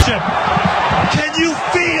celebration. Can you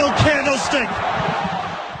feel Candlestick?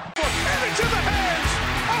 And into the hands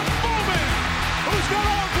of Bowman, who's got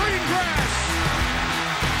all green grass.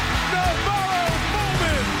 Navarro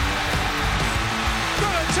Bowman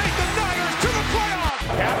gonna take the Niners to the playoffs.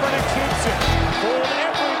 Kaepernick keeps it. Fooled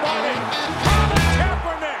everybody. Colin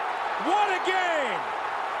Kaepernick. What a game.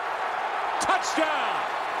 Touchdown.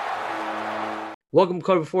 Welcome to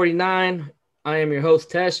Cover 49. I am your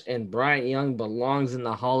host, Tesh, and Bryant Young belongs in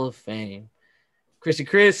the Hall of Fame. Chrissy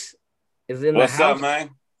Chris is in the house. What's up,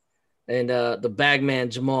 man? And the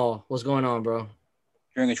bagman, Jamal. What's going on, bro?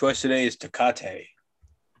 Drink of choice today is Tecate.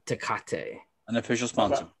 Tecate. Unofficial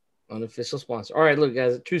sponsor. Unofficial sponsor. All right, look,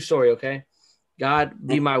 guys, true story, okay? God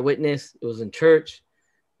be my witness. It was in church,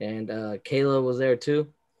 and Kayla was there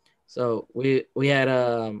too. So we had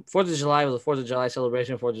 4th of July. It was a 4th of July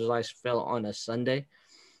celebration. 4th of July fell on a Sunday.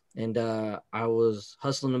 And I was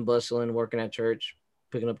hustling and bustling, working at church,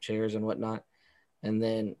 picking up chairs and whatnot. And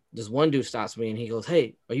then this one dude stops me and he goes,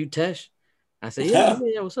 "Hey, are you Tesh?" I said, yeah,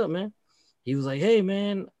 what's up, man? He was like, "Hey,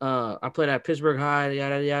 man, I played at Pittsburgh High,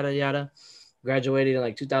 yada, yada, yada. Graduated in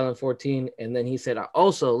like 2014. And then he said, I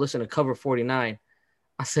also listen to Cover 49.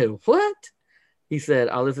 I said, what? He said,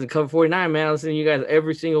 I listen to Cover 49, man. I listen to you guys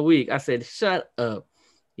every single week. I said, shut up.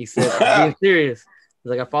 He said, I'm being serious. He's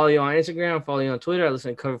like, I follow you on Instagram, I follow you on Twitter. I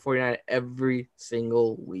listen to Cover 49 every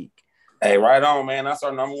single week. Hey, right on, man. That's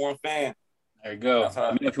our number one fan. There you go. I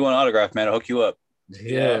mean, if you want an autograph, man, I'll hook you up.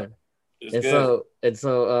 Yeah. It's And good.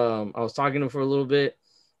 so I was talking to him for a little bit,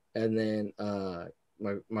 and then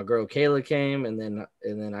my girl Kayla came, and then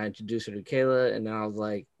I introduced her to Kayla, and then I was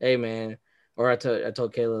like, hey, man, or I told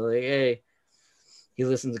Kayla, like, hey, he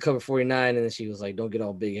listens to Cover 49, and then she was like, don't get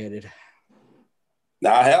all big-headed.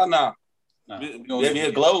 Nah, hell no. No. Be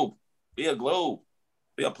a globe. Be a globe.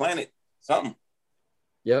 Be a planet. Something.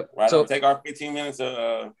 Yep. Right So on. Take our 15 minutes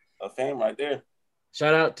of fame right there.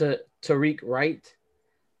 shout out to Tariq Wright.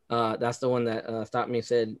 That's the one that stopped me and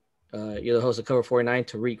said, you're the host of Cover 49.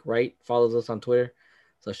 Tariq Wright follows us on Twitter.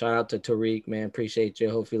 So shout out to Tariq, man. Appreciate you.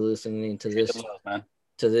 Hope you're listening to this, man.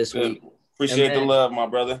 to this Good. week. Appreciate the love, my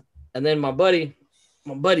brother. And then my buddy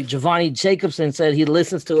Giovanni Jacobson said he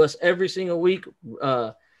listens to us every single week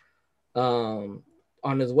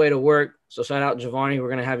on his way to work. So shout out Giovanni. We're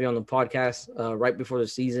gonna have you on the podcast right before the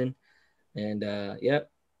season. And yep.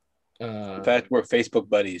 In fact, we're Facebook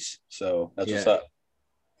buddies, so that's what's up.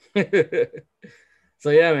 So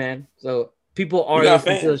yeah, man. So people are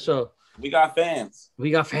listening to the show. We got fans.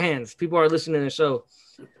 We got fans. People are listening to the show.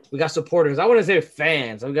 We got supporters. I want to say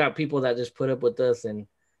fans. We got people that just put up with us and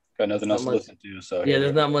got nothing else to listen to. So yeah,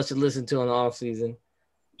 there's not much to listen to in the off season.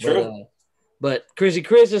 True. But Chrissy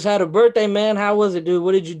Chris just had a birthday, man. How was it, dude?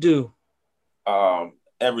 What did you do?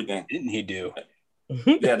 Everything. Didn't he do?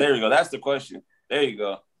 Yeah, there you go. That's the question. There you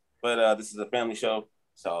go. But this is a family show,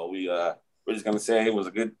 so we're just gonna say it was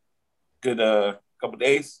a good couple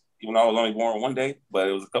days. Even though I was only born one day, but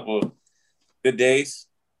it was a couple of good days.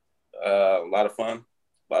 A lot of fun,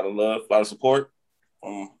 a lot of love, a lot of support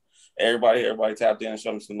from everybody. Everybody tapped in and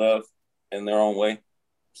showed me some love in their own way.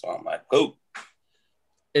 So I'm like, cool.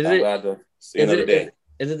 I'm glad to see another day.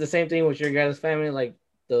 Is it the same thing with your guys' family? Like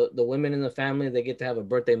the women in the family, they get to have a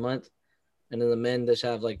birthday month, and then the men just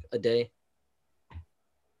have like a day?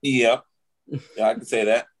 Yeah, I can say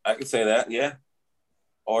that. Yeah.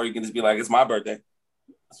 Or you can just be like, it's my birthday.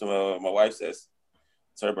 So my wife says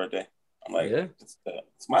it's her birthday. I'm like, yeah.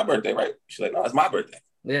 It's my birthday, right? She's like, no, it's my birthday.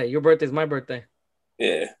 Yeah, your birthday's my birthday.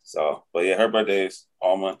 Yeah. So, but yeah, her birthday is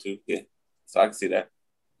all month too. Yeah. So I can see that.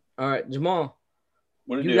 All right, Jamal.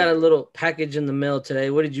 You got a little package in the mail today.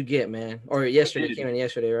 What did you get, man? Or yesterday? Came in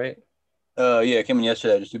yesterday, right? Yeah, it came in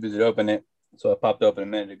yesterday. I just too busy to open it. So I popped open a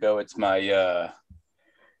minute ago. It's my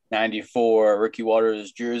 94 Ricky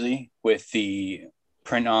Waters jersey with the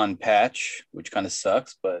print-on patch, which kind of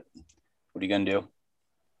sucks, but what are you going to do?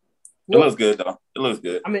 It looks good, though. It looks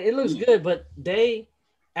good. I mean, it looks good, but they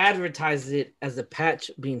advertised it as the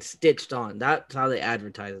patch being stitched on. That's how they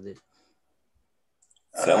advertised it.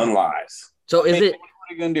 Selling lies. So is it? What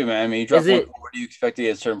are you going to do, man? I mean, you drop one, what do you expect to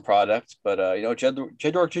get a certain product? But, Jed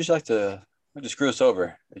Dork just like to screw us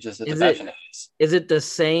over. It's a fashion. Is it the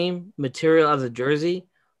same material as a jersey,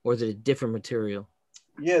 or is it a different material?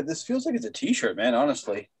 Yeah, this feels like it's a T-shirt, man,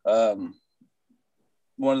 honestly. One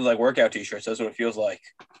of the, like, workout T-shirts. That's what it feels like.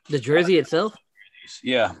 The jersey itself?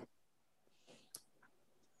 Yeah.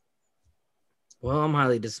 Well, I'm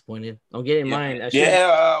highly disappointed. I'm getting mine. We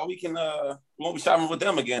won't be shopping with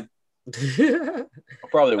them again. I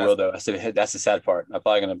probably will, though. That's the sad part. I'm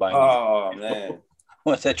probably going to buy them. Oh, man.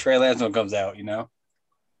 Once that Trey Lance one comes out, you know?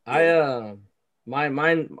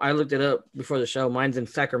 Mine. I looked it up before the show. Mine's in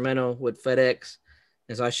Sacramento with FedEx,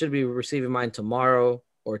 and so I should be receiving mine tomorrow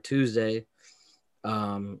or Tuesday.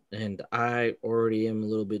 And I already am a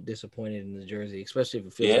little bit disappointed in the jersey, especially if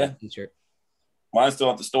it feels like a t-shirt. Mine's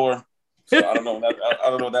still at the store, so I don't know. I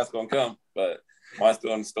don't know if that's gonna come, but mine's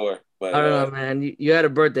still in the store. But I don't know, man. You had a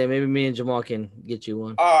birthday. Maybe me and Jamal can get you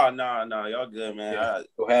one. Oh no, y'all good, man. Yeah.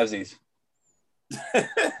 Who has these?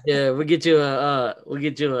 Yeah, we'll get you a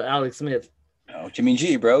Alex Smith. Oh, Jimmy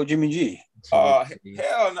G, bro. Jimmy G. Oh,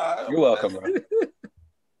 hell no. You're welcome, bro.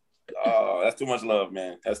 Oh, that's too much love,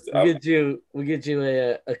 man. We'll get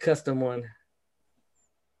you a custom one.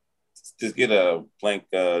 Just get a blank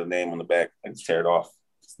name on the back and just tear it off.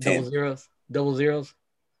 Double zeros.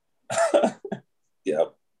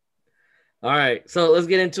 Yep. All right, so let's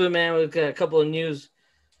get into it, man. We've got a couple of news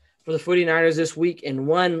for the 49ers this week, and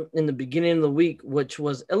one in the beginning of the week, which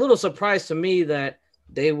was a little surprise to me that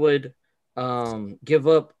they would give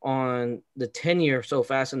up on the tenure so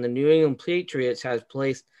fast, and the New England Patriots has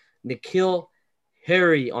placed N'Keal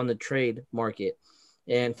Harry on the trade market.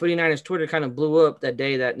 And 49ers Twitter kind of blew up that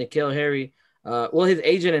day that N'Keal Harry, his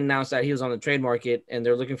agent announced that he was on the trade market and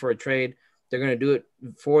they're looking for a trade. They're going to do it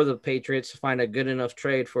for the Patriots to find a good enough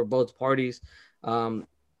trade for both parties. The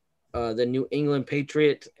New England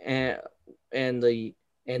Patriots and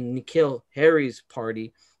N'Keal Harry's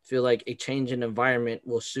party feel like a change in environment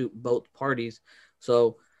will suit both parties.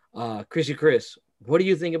 So, Chris, what do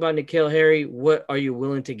you think about N'Keal Harry? What are you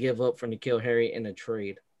willing to give up for N'Keal Harry in a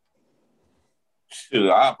trade?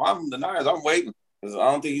 Shoot, I'm the Niners. I'm waiting because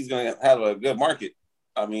I don't think he's going to have a good market.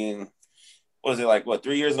 I mean, what is it like?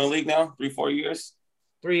 3 years in the league now? 3-4 years?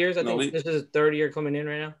 3 years. I think this is his third year coming in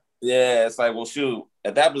right now. Yeah, it's like, well, shoot,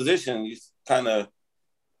 at that position, he's kind of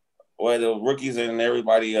the rookies and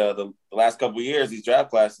everybody. The last couple of years, these draft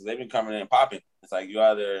classes, they've been coming in and popping. It's like you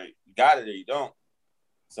either got it or you don't.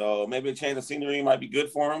 So maybe a change of scenery might be good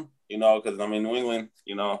for him, because I mean, New England,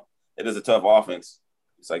 it is a tough offense.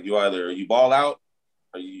 It's like you ball out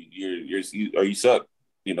or you suck,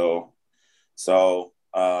 So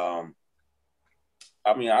I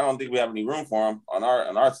mean, I don't think we have any room for him on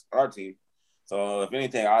our team. So if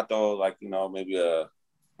anything, I throw maybe a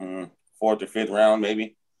fourth or fifth round,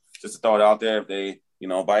 maybe just to throw it out there if they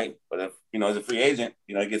bite. But if as a free agent,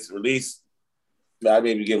 he gets released, I'd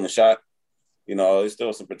maybe give him a shot. There's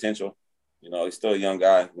still some potential. He's still a young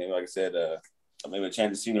guy. Maybe, like I said, maybe a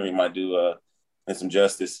change of scenery might do and some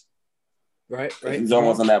justice. Right. He's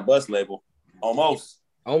almost on that bus label. Almost.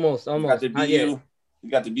 You got the BU. You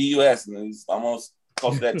got the BUS, and he's almost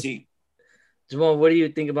close to that T. Jamal, what do you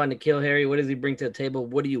think about N'Keal Harry? What does he bring to the table?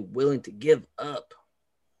 What are you willing to give up?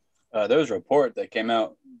 There was a report that came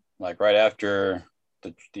out right after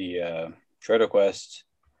the trade request.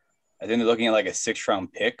 I think they're looking at a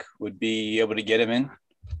 6th-round pick would be able to get him in,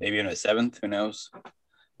 maybe in a 7th. Who knows?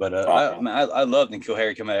 But I love N'Keal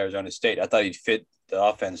Harry coming out of Arizona State. I thought he'd fit the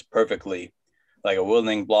offense perfectly, like a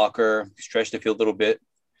willing blocker, stretch the field a little bit.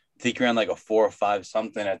 I think he ran a 4 or 5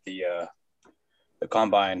 something at the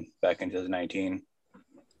combine back in 2019.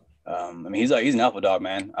 I mean, he's an alpha dog,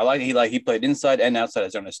 man. I like he played inside and outside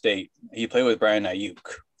Arizona State. He played with Brandon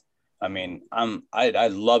Ayuk. I mean, I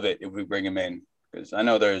love it if we bring him in because I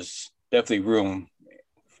know there's definitely room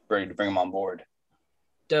ready to bring him on board.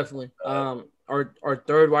 Definitely. Our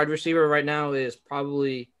third wide receiver right now is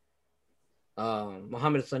probably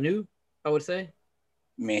Mohamed Sanu, I would say.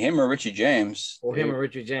 I mean, him or Richie James. Him or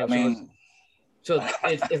Richie James. I mean, so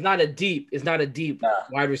it's not a deep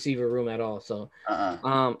wide receiver room at all. So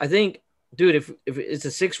I think, dude, if it's a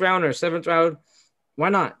 6th round or a 7th round, why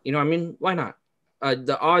not? You know what I mean? Why not?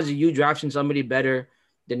 The odds of you drafting somebody better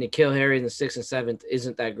than N'Keal Harry in the 6th and 7th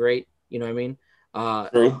isn't that great. You know what I mean?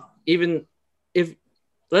 True. Even if,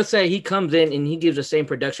 let's say he comes in and he gives the same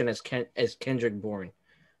production as Kendrick Bourne,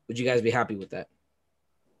 would you guys be happy with that?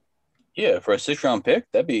 Yeah, for a 6th-round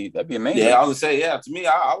pick, that'd be amazing. Yeah, I would say, yeah. To me,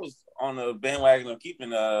 I was on the bandwagon of keeping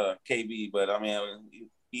KB, but I mean,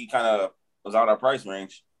 he kind of was out of our price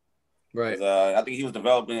range. Right. I think he was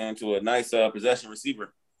developing into a nice possession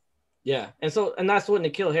receiver. Yeah, and that's what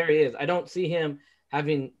N'Keal Harry is. I don't see him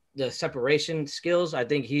having the separation skills. I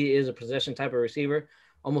think he is a possession type of receiver,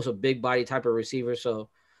 almost a big body type of receiver. So,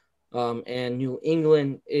 and New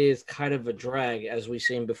England is kind of a drag, as we've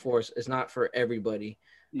seen before. It's not for everybody.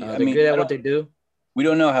 They're good at what they do. We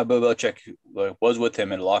don't know how Bill Belichick was with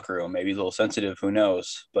him in the locker room. Maybe he's a little sensitive. Who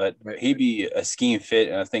knows? But he'd be a scheme fit,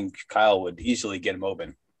 and I think Kyle would easily get him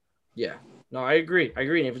open. Yeah. No, I agree. And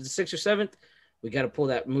if it's the 6th or 7th, we got to pull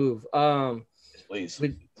that move. Please.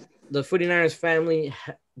 The 49ers family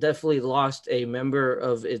definitely lost a member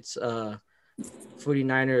of its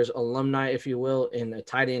 49ers alumni, if you will, and a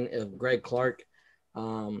tight end of Greg Clark.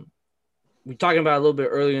 We talking about a little bit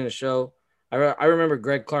earlier in the show. I remember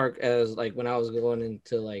Greg Clark as like when I was going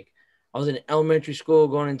into like I was in elementary school,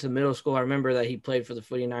 going into middle school. I remember that he played for the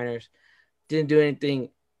 49ers. Didn't do anything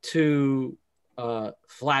too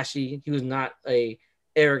flashy. He was not a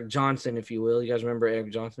Eric Johnson, if you will. You guys remember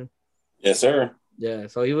Eric Johnson? Yes, sir. Yeah,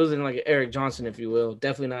 so he wasn't like an Eric Johnson, if you will.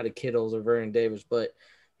 Definitely not a Kittles or Vernon Davis, but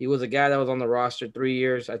he was a guy that was on the roster 3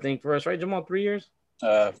 years, I think, for us, right, Jamal? 3 years?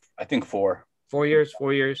 I think 4. 4 years,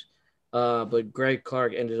 4 years. But Greg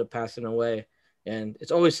Clark ended up passing away. And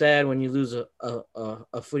it's always sad when you lose a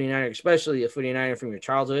 49er, especially a 49er from your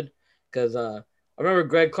childhood, because I remember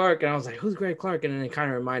Greg Clark, and I was like, who's Greg Clark? And then it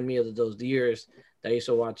kind of reminded me of those years that I used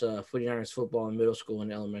to watch 49ers football in middle school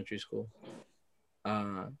and elementary school.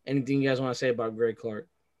 Anything you guys want to say about Greg Clark?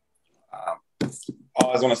 I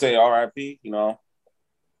always want to say RIP,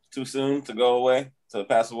 too soon to go away, to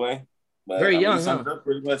pass away. But Very young, you summed it up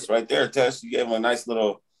pretty much right there, Tess. You gave him a nice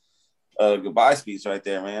little goodbye speech right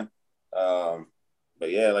there, man. But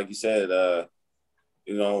yeah, like you said,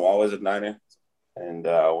 always a Niner. And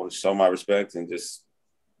I want to show my respect and just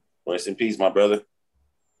rest in peace, my brother.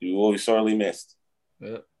 You will be sorely missed.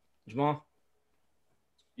 Yep. Jamal?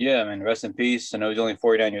 Yeah, man, rest in peace. I know he's only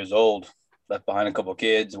 49 years old, left behind a couple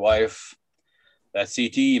kids, wife. That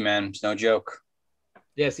CTE, man, it's no joke.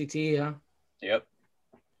 Yeah, CTE, yeah. Yep.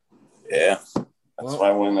 Yeah. That's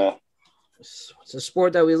why when it's a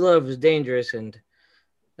sport that we love is dangerous, and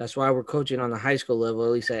that's why we're coaching on the high school level, at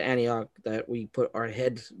least at Antioch, that we put our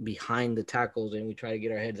heads behind the tackles and we try to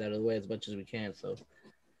get our heads out of the way as much as we can. So,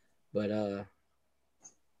 but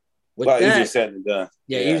with well, that, easier said than done.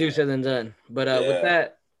 Yeah, easier said than done. But with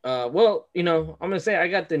that, I'm gonna say I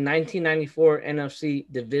got the 1994 NFC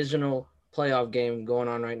divisional playoff game going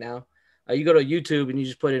on right now. You go to YouTube and you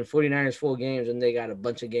just put in 49ers full games, and they got a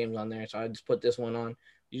bunch of games on there. So I just put this one on.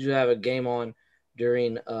 Usually have a game on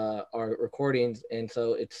during our recordings, and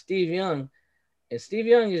so it's Steve Young, and Steve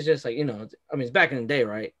Young is just like, it's back in the day,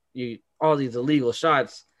 right? All these illegal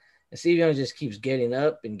shots, and Steve Young just keeps getting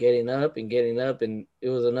up and getting up and getting up, and it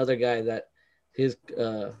was another guy that his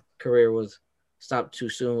career was stopped too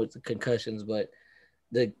soon with the concussions. But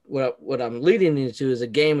what I'm leading into is the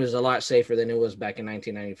game is a lot safer than it was back in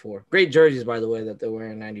 1994. Great jerseys, by the way, that they were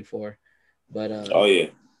in '94, but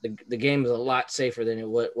the game is a lot safer than it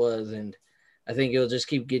was, and I think it'll just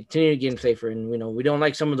continue getting safer. And we don't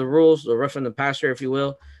like some of the rules, the roughing the passer, if you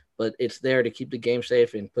will, but it's there to keep the game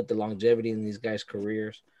safe and put the longevity in these guys'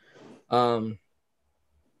 careers.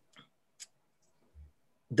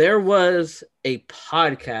 There was a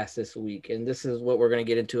podcast this week, and this is what we're going to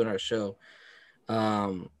get into in our show.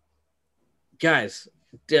 Guys,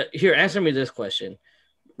 here, answer me this question.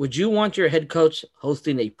 Would you want your head coach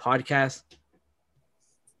hosting a podcast?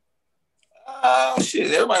 Oh,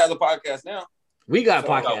 shit. Everybody has a podcast now. We got a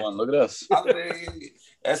podcast. Got one. Look at us.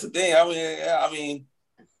 That's the thing.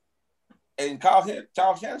 And Kyle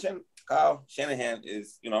Shanahan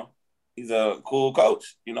is, he's a cool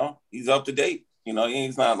coach. He's up to date.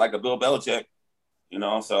 He's not like a Bill Belichick.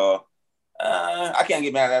 So I can't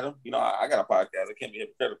get mad at him. I got a podcast. I can't be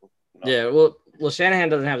hypocritical. Yeah, well, Shanahan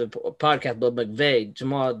doesn't have the podcast, but McVay,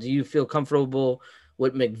 Jamal, do you feel comfortable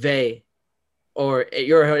with McVay, or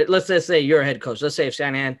let's just say you're a head coach. Let's say if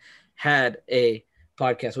Shanahan had a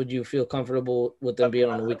podcast, would you feel comfortable with them being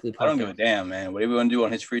on a weekly podcast? I don't give a damn, man. Whatever you want to do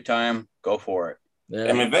on his free time, go for it. Yeah.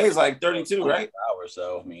 And McVay's like 32, right? Hours,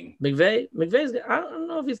 so McVay's I don't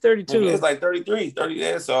know if he's 32. McVay's like 33, 30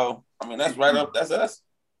 years. So that's right up. That's us.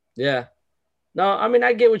 Yeah. No,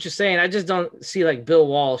 I get what you're saying. I just don't see like Bill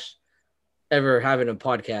Walsh ever having a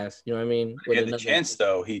podcast. You know what I mean? With the chance,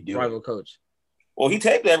 though, he'd do rival coach. Well, he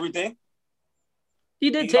taped everything. He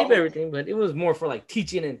did tape everything, but it was more for like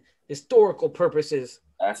teaching and historical purposes.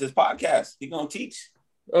 That's his podcast. He gonna teach.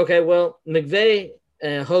 Okay, well, McVay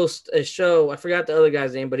hosts a show. I forgot the other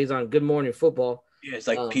guy's name, but he's on Good Morning Football. Yeah, it's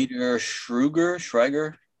like Peter Schreiber.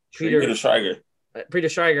 Peter Schreiber. Peter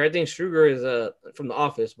Schreiber. I think Schreiber is from The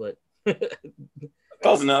Office, but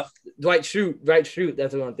close enough. Dwight Schrute.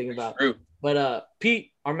 That's what I'm thinking about. True. But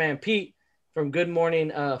Pete, our man Pete from Good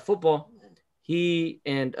Morning Football, he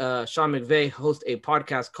and Sean McVay host a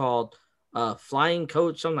podcast called Flying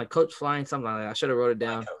Coach, something like Coach Flying, something like that. I should have wrote it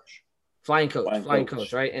down. Flying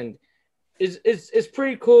Coach, right? And it's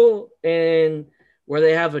pretty cool, and where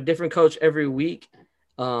they have a different coach every week,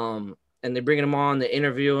 and they bring them on, they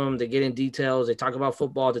interview them, they get in details, they talk about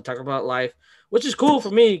football, they talk about life, which is cool for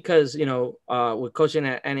me because with coaching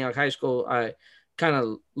at Antioch High School, I kind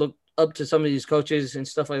of looked up to some of these coaches and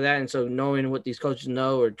stuff like that. And so knowing what these coaches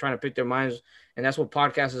know or trying to pick their minds, and that's what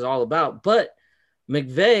podcast is all about. But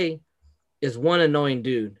McVay is one annoying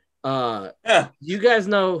dude. You guys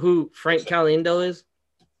know who Frank Caliendo is?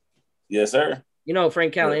 Yes, sir. You know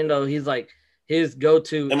Frank Caliendo, he's like his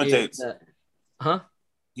go-to imitates.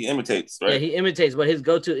 He imitates, right? Yeah, he imitates, but his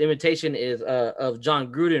go-to imitation is of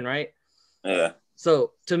John Gruden, right? Yeah.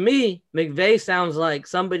 So to me, McVay sounds like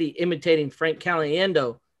somebody imitating Frank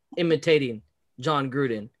Caliendo, imitating John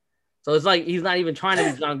Gruden. So it's like he's not even trying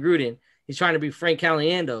to be John Gruden. He's trying to be Frank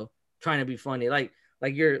Caliendo, trying to be funny. Like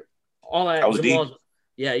you're all at Jamal's,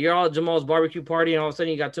 you're all at Jamal's barbecue party, and all of a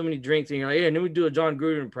sudden you got too many drinks, and you're like, let me do a John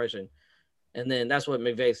Gruden impression. And then that's what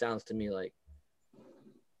McVay sounds to me like.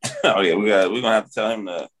 Oh yeah, we're gonna have to tell him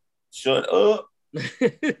to shut up.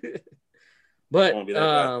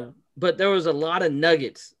 But there was a lot of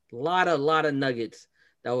nuggets, a lot of nuggets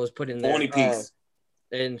that was put in there. 20 piece.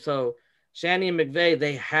 And so Shanny and McVay,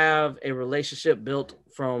 they have a relationship built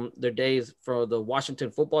from their days for the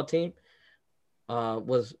Washington football team.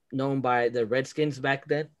 Was known by the Redskins back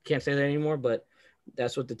then. Can't say that anymore, but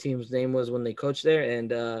that's what the team's name was when they coached there.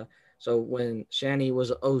 And so when Shanny was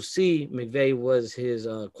OC, McVay was his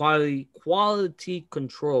quality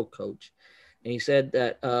control coach. And he said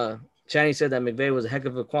that Shanny said that McVay was a heck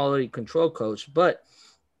of a quality control coach. But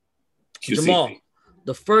Jamal,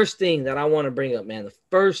 the first thing that I want to bring up, man, the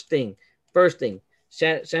first thing,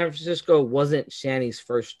 San Francisco wasn't Shanny's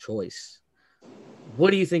first choice. What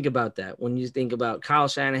do you think about that when you think about Kyle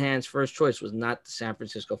Shanahan's first choice was not the San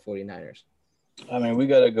Francisco 49ers? I mean, we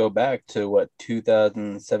got to go back to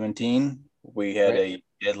 2017. We had a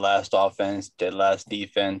dead last offense, dead last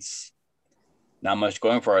defense, not much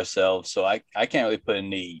going for ourselves. So I can't really put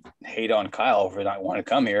any hate on Kyle for not wanting to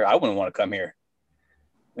come here. I wouldn't want to come here.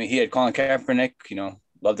 I mean, he had Colin Kaepernick,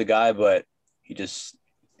 loved the guy, but he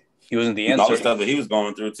wasn't the answer. All the stuff that he was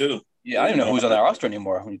going through too. Yeah, I don't even know who's on that roster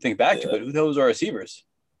anymore. When you think back to it, who those are receivers?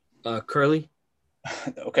 Curly.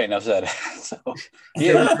 Okay, enough said. So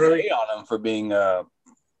yeah, really on him for being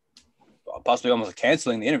possibly almost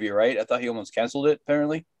canceling the interview, right? I thought he almost canceled it,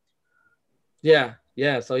 apparently. Yeah.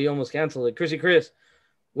 So he almost canceled it. Chris,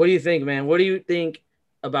 what do you think, man? What do you think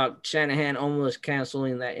about Shanahan almost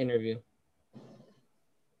canceling that interview?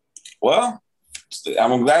 Well,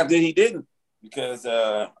 I'm glad that he didn't because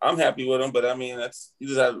I'm happy with him. But I mean, he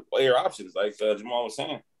just had player options, like Jamal was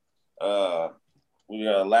saying. We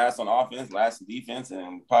are last on offense, last in defense,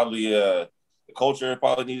 and probably the culture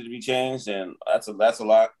probably needed to be changed, and that's a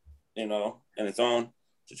lot, in its own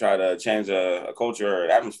to try to change a culture or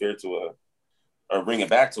atmosphere or bring it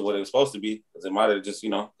back to what it was supposed to be, because it might have just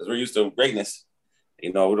because we're used to greatness, we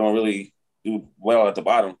don't really do well at the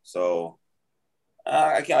bottom, so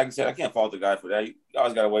I can't fault the guy for that. You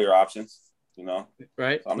always got to weigh your options,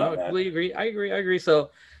 Right? So I completely agree. I agree.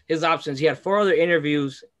 So his options, he had 4 other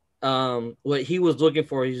interviews. What he was looking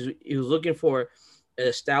for, he was looking for an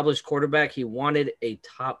established quarterback. He wanted a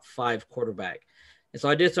top 5 quarterback. And so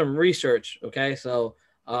I did some research. Okay. So,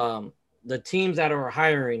 the teams that are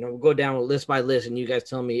hiring, we'll go down list by list and you guys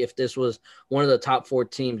tell me if this was one of the top 4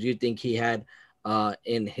 teams you think he had,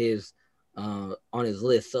 in his, on his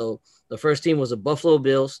list. So the first team was the Buffalo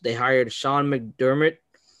Bills. They hired Sean McDermott,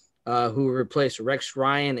 who replaced Rex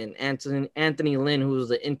Ryan and Anthony Lynn, who was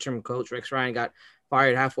the interim coach. Rex Ryan got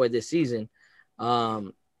fired halfway this season.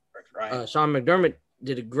 Sean McDermott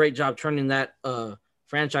did a great job turning that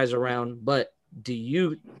franchise around. But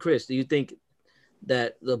Chris, do you think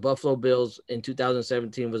that the Buffalo Bills in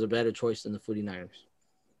 2017 was a better choice than the 49ers?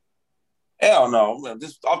 Hell no,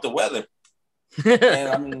 just off the weather. And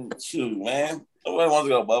I mean, shoot, man. Nobody wants to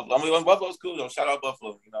go to Buffalo. I mean, when Buffalo's cool, shout out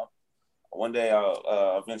Buffalo, One day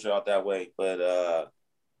I'll venture out that way. But I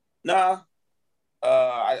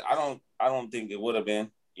don't think it would have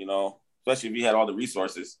been, especially if you had all the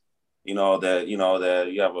resources, that you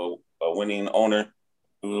have a winning owner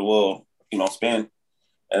who will, spend.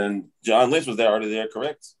 And John Lynch was already there,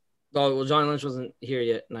 correct? Oh, well, John Lynch wasn't here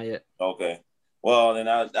yet, not yet. Okay. Well, then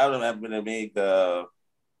that would have been a big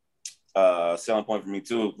selling point for me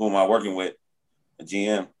too. Who am I working with? A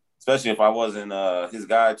GM, especially if I wasn't his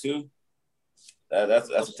guy too. That's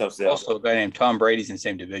a tough sell. Also, a guy named Tom Brady's in the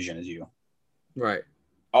same division as you. Right.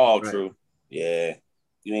 Oh, right. True. Yeah,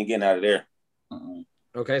 you ain't getting out of there.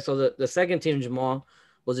 Okay, so the second team, Jamal,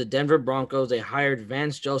 was the Denver Broncos. They hired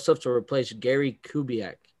Vance Joseph to replace Gary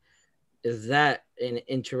Kubiak. Is that an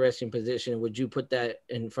interesting position? Would you put that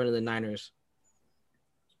in front of the Niners?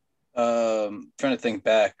 Trying to think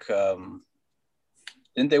back.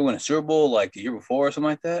 Didn't they win a Super Bowl like the year before or something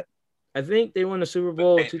like that? I think they won the Super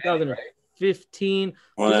Bowl in 2015.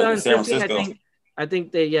 Well, 2015, I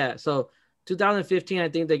think so 2015, I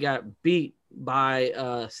think they got beat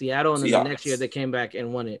by Seattle, and then the next year they came back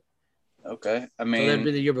and won it. Okay. I So mean, that'd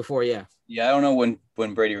be the year before, yeah. Yeah, I don't know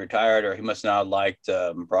when Brady retired, or he must not have liked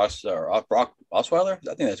Brock Osweiler.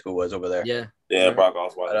 I think that's who it was over there. Yeah. Yeah, Brock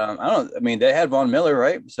Osweiler. I mean, they had Von Miller,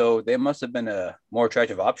 right? So they must have been a more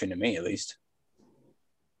attractive option to me, at least.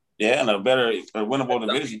 Yeah, and a winnable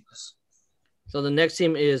division. So the next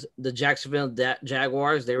team is the Jacksonville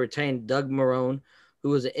Jaguars. They retained Doug Marrone, who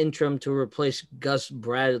was an interim to replace Gus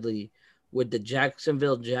Bradley, with the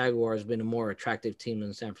Jacksonville Jaguars being a more attractive team than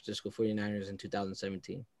the San Francisco 49ers in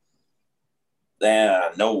 2017.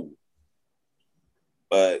 No.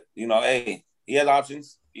 But, hey, he had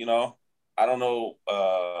options, I don't know.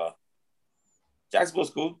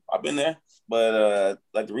 Jacksonville's cool. I've been there. But,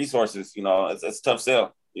 like the resources, it's a tough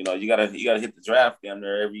sell. You gotta hit the draft down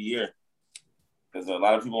there every year. Because a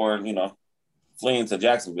lot of people are, fleeing to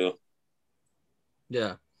Jacksonville.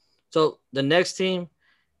 Yeah. So the next team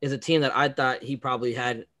is a team that I thought he probably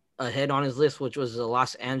had ahead on his list, which was the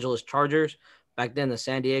Los Angeles Chargers. Back then, the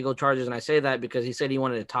San Diego Chargers. And I say that because he said he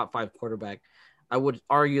wanted a top 5 quarterback. I would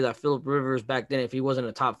argue that Phillip Rivers back then, if he wasn't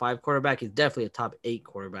a top 5 quarterback, he's definitely a top 8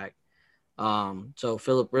 quarterback. So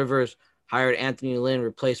Phillip Rivers hired Anthony Lynn,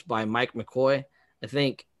 replaced by Mike McCoy. I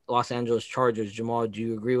think Los Angeles Chargers. Jamal, do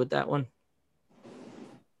you agree with that one?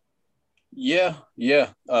 Yeah.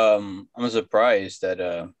 I'm surprised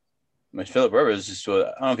that Phillip Rivers is still,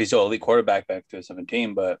 I don't know if he's still elite quarterback back to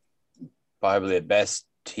 17, but probably the best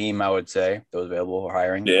team, I would say, those available or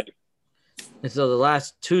hiring. Yeah. And so the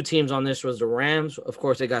last 2 teams on this was the Rams. Of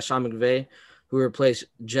course, they got Sean McVay, who replaced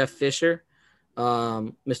Jeff Fisher,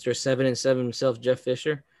 Mr. 7-7 himself, Jeff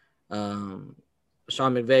Fisher. Sean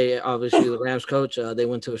McVay, obviously the Rams coach. They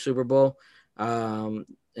went to a Super Bowl, and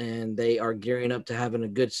they are gearing up to having a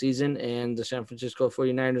good season. And the San Francisco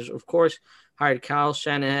 49ers, of course, hired Kyle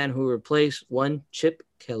Shanahan, who replaced one Chip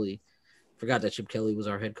Kelly. Forgot that Chip Kelly was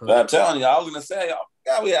our head coach. But I'm telling you, I was going to say,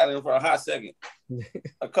 God, we had him for a hot second.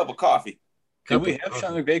 A cup of coffee. Did we have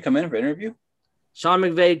Sean McVay come in for an interview? Sean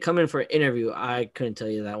McVay come in for an interview. I couldn't tell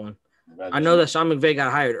you that one. I know that Sean McVay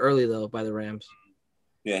got hired early, though, by the Rams.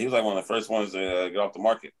 Yeah, he was like one of the first ones to get off the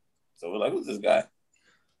market. So we're like, who's this guy?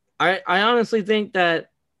 I honestly think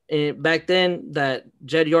that back then that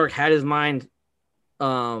Jed York had his mind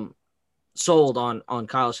sold on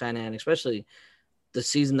Kyle Shanahan, especially the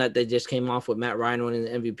season that they just came off with Matt Ryan winning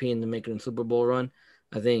the MVP and then making a Super Bowl run.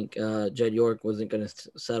 I think Jed York wasn't going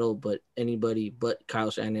to settle, but anybody but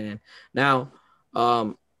Kyle Shanahan. Now,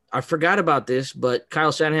 I forgot about this, but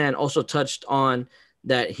Kyle Shanahan also touched on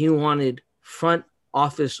that he wanted front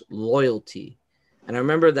office loyalty. And I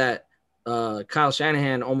remember that Kyle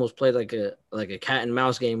Shanahan almost played like a cat and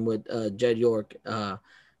mouse game with Jed York.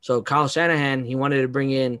 So Kyle Shanahan, he wanted to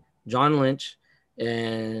bring in John Lynch,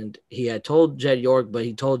 and he had told Jed York, but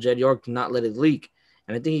he told Jed York to not let it leak.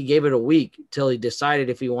 And I think he gave it a week till he decided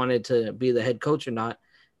if he wanted to be the head coach or not.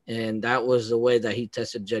 And that was the way that he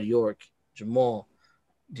tested Jed York. Jamal,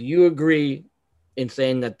 do you agree in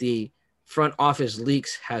saying that the front office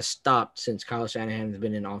leaks has stopped since Kyle Shanahan has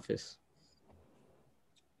been in office?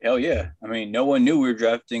 Hell yeah. I mean, no one knew we were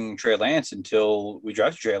drafting Trey Lance until we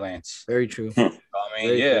drafted Trey Lance. Very true. I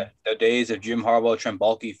mean, the days of Jim Harbaugh, Trent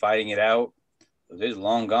Baalke fighting it out, those days are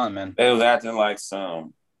long gone, man. They was acting like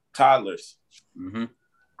some toddlers. Mm-hmm.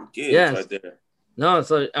 Kids right there. No,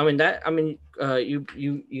 so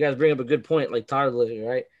you guys bring up a good point, like toddlers,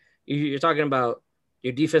 right? You're talking about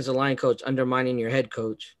your defensive line coach undermining your head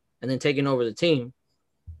coach and then taking over the team,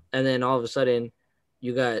 and then all of a sudden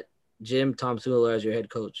you got Jim Tomsula as your head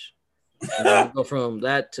coach. And then you go from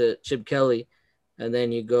that to Chip Kelly, and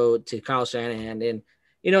then you go to Kyle Shanahan. And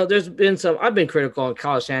there's been I've been critical on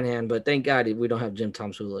Kyle Shanahan, but thank God we don't have Jim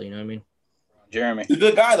Tomsula. You know what I mean? Jeremy, he's a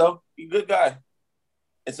good guy though. He's a good guy.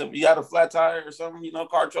 And so you got a flat tire or something,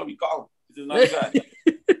 car trouble, you call him. He's another guy.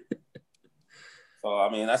 So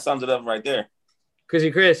I mean, that sums it up right there.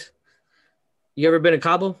 Chris, you ever been to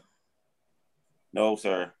Cabo? No,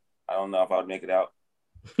 sir. I don't know if I'd make it out.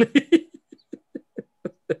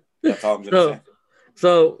 That's all I'm gonna say.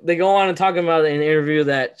 So they go on and talk about in an interview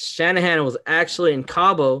that Shanahan was actually in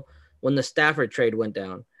Cabo when the Stafford trade went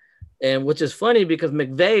down, and which is funny because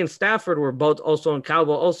McVay and Stafford were both also in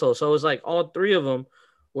Cabo also. So it was like all 3 of them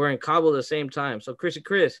were in Cabo at the same time. So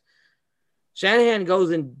Chris, Shanahan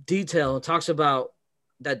goes in detail and talks about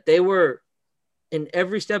that they were in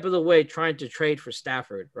every step of the way trying to trade for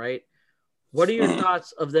Stafford, right? What are your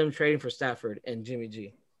thoughts of them trading for Stafford and Jimmy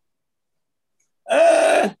G?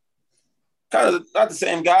 Kind of not the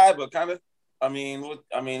same guy, but kind of. I mean,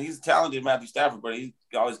 he's talented, Matthew Stafford, but he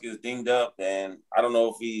always gets dinged up, and I don't know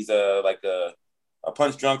if he's like a a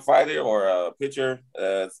punch drunk fighter or a pitcher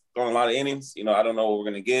throwing a lot of innings. I don't know what we're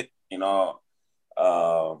gonna get.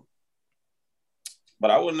 But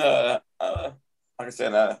I wouldn't. Like I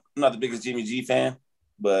said, I'm not the biggest Jimmy G fan,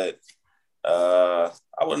 but I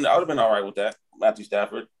would have been all right with that. Matthew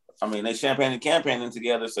Stafford. I mean, they champagne and campaigning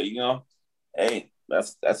together, so hey,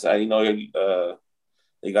 that's how you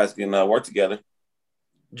guys can work together.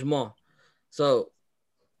 Jamal. So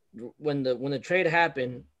when the trade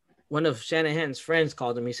happened, one of Shanahan's friends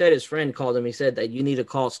called him. He said his friend called him. He said that you need to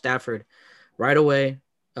call Stafford right away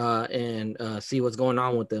and see what's going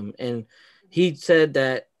on with them. And he said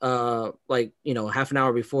that half an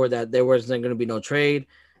hour before that there wasn't going to be no trade.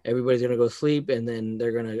 Everybody's going to go sleep, and then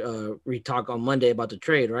they're going to re-talk on Monday about the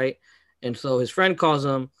trade, right? And so his friend calls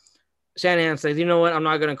him. Shanahan says, you know what? I'm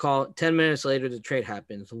not going to call. 10 minutes later, the trade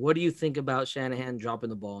happens. What do you think about Shanahan dropping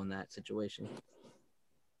the ball in that situation?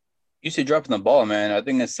 You say dropping the ball, man. I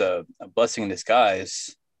think it's a blessing in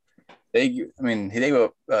disguise. They gave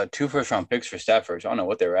up 2 first-round picks for Stafford. So I don't know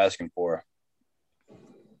what they were asking for.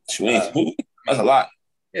 That's a lot.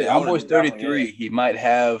 Yeah, my boy's 33. He might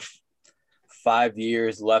have 5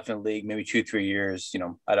 years left in the league, maybe 2-3 years,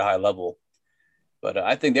 at a high level. But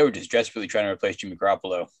I think they were just desperately trying to replace Jimmy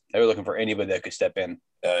Garoppolo. They were looking for anybody that could step in.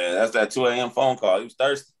 That's that 2 a.m. phone call. He was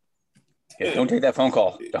thirsty. Yeah, don't take that phone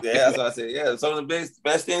call. That's what I said. Yeah, some of the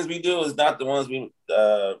best things we do is not the ones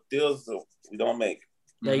deals we don't make.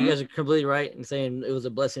 Yeah, you guys are completely right in saying it was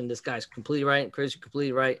a blessing in disguise. Completely right. Chris, you're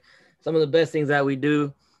completely right. Some of the best things that we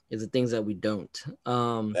do is the things that we don't.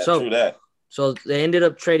 True that. So they ended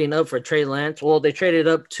up trading up for Trey Lance. Well, they traded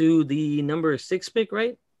up to the number 6 pick,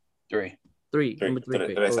 right? Three. Number 3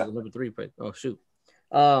 pick. Number 3 pick. Oh, shoot.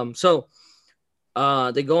 They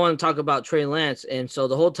go on and talk about Trey Lance. And so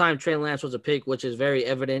the whole time Trey Lance was a pick, which is very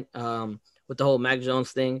evident with the whole Mac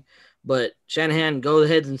Jones thing. But Shanahan goes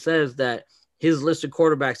ahead and says that his list of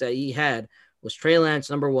quarterbacks that he had was Trey Lance,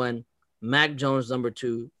 number 1, Mac Jones, number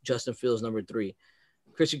 2, Justin Fields, number 3.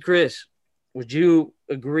 Chris, would you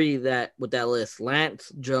agree that with that list,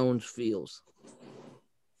 Lance, Jones, Fields?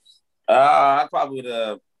 I probably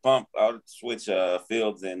would I would switch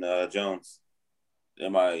Fields and Jones.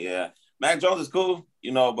 Mac Jones is cool,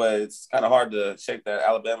 but it's kind of hard to shake that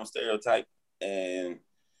Alabama stereotype. And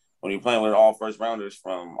when you're playing with all first rounders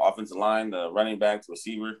from offensive line, the running back to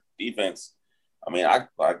receiver, defense, I mean, I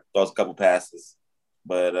throw a couple passes,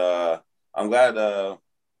 but I'm glad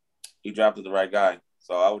he drafted the right guy.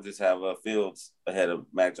 So I would just have Fields ahead of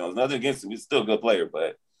Mac Jones. Nothing against him; he's still a good player,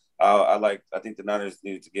 but I think the Niners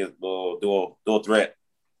need to get a little dual threat,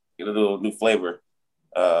 get a little new flavor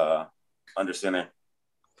under center.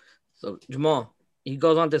 So Jamal, he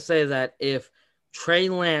goes on to say that if Trey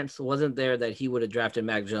Lance wasn't there, that he would have drafted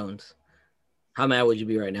Mac Jones. How mad would you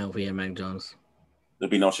be right now if we had Mac Jones? There'd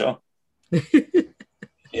be no show.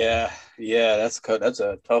 Yeah, that's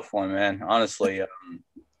a tough one, man. Honestly,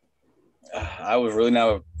 I was really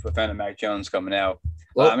not a fan of Mac Jones coming out.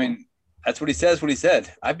 Well, I mean, that's what he says. What he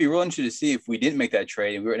said. I'd be real interested to see if we didn't make that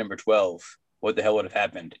trade and we were at number 12, what the hell would have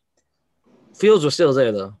happened? Fields was still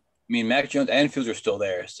there, though. I mean, Mac Jones and Fields are still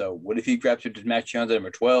there. So what if he drafted Mac Jones at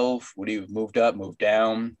number 12? Would he have moved up, moved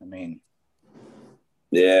down? I mean,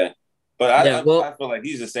 yeah, but I feel like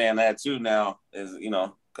he's just saying that too now,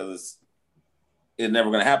 because it's never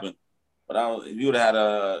going to happen. But you would have had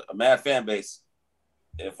a mad fan base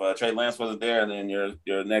if Trey Lance wasn't there, and then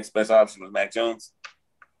your next best option was Mac Jones.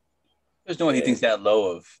 There's no way he thinks that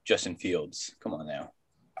low of Justin Fields. Come on now.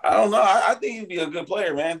 I don't know. I think he'd be a good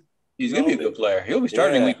player, man. He's going to be a good player. He'll be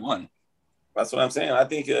starting in week 1. That's what I'm saying. I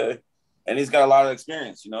think, and he's got a lot of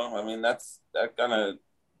experience, I mean, that kind of,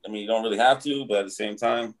 you don't really have to, but at the same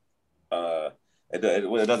time, it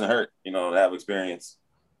doesn't hurt, to have experience.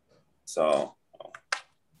 So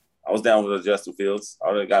I was down with Justin Fields. I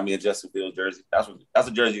already got me a Justin Fields jersey. That's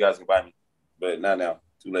a jersey you guys can buy me, but not now.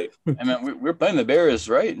 Too late. I mean, we're playing the Bears,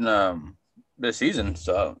 right, in this season.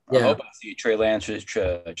 So I hope I see Trey Lance versus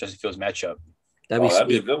Justin Fields matchup. That'd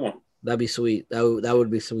be a good one. That'd be sweet. That would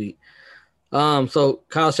be sweet. So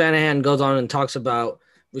Kyle Shanahan goes on and talks about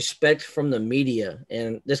respect from the media,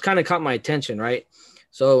 and this kind of caught my attention, right?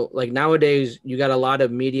 So like nowadays, you got a lot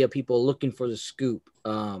of media people looking for the scoop,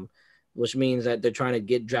 which means that they're trying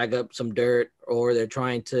to drag up some dirt, or they're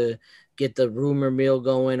trying to get the rumor mill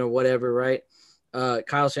going or whatever, right?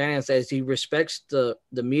 Kyle Shanahan says he respects the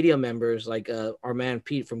media members like our man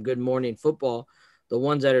Pete from Good Morning Football, the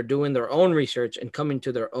ones that are doing their own research and coming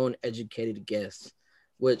to their own educated guess,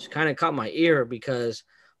 which kind of caught my ear because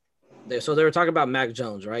they were talking about Mac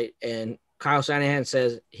Jones, right? And Kyle Shanahan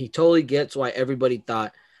says he totally gets why everybody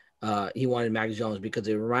thought he wanted Mac Jones, because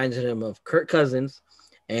it reminds him of Kirk Cousins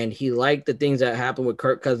and he liked the things that happened with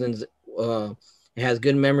Kirk Cousins. He has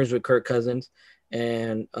good memories with Kirk Cousins,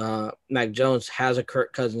 and Mac Jones has a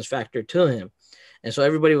Kirk Cousins factor to him. And so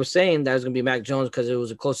everybody was saying that it was going to be Mac Jones because it was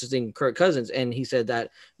the closest thing to Kirk Cousins, and he said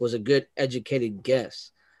that was a good, educated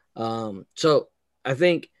guess. So I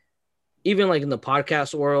think even like in the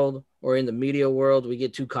podcast world or in the media world, we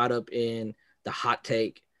get too caught up in the hot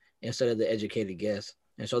take instead of the educated guess.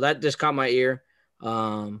 And so that just caught my ear.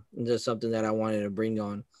 Just something that I wanted to bring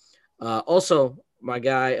on. Also, my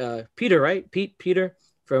guy, Peter, right? Peter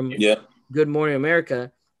from Good Morning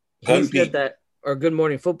America. He said that, or Good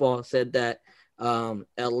Morning Football said that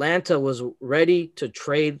Atlanta was ready to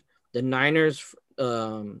trade the Niners,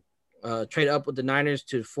 trade up with the Niners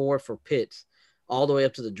to 4 for Pitts all the way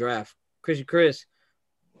up to the draft. Chris,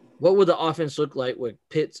 what would the offense look like with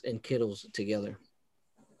Pitts and Kittles together?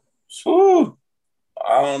 Whew.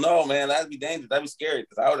 I don't know, man. That'd be dangerous. That'd be scary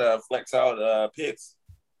because I would flex out Pitts,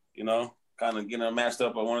 kind of getting them matched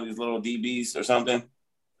up on one of these little DBs or something.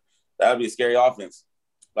 That would be a scary offense.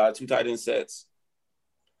 A lot of 2 tight end sets.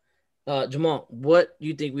 Jamal, what do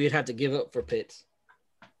you think we'd have to give up for Pitts?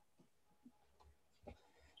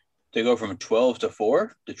 To go from 12 to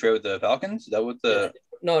 4 to trade with the Falcons? Is that what the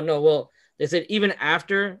No. Well, they said even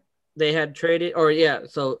after they had traded,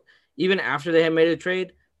 so even after they had made a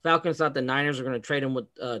trade, Falcons thought the Niners were going to trade him with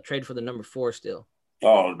trade for the number 4 still.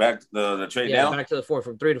 Oh, back the trade down? Yeah, back to the 4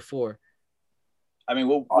 from 3 to 4. I mean,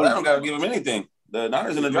 they don't got to give him anything. The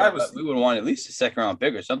Niners in the driver's seat. We would want at least a second-round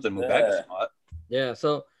pick or something to move back a spot. Yeah,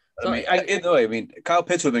 so either way, I mean, Kyle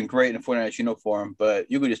Pitts would have been great in 49ers for him, but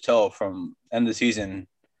you could just tell from end of the season,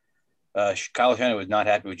 Kyle Shanahan was not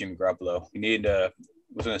happy with Jimmy Garoppolo. He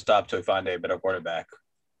was going to stop till he found a better quarterback.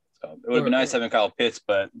 So it would have been nice having Kyle Pitts,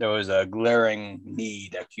 but there was a glaring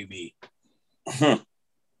need at QB.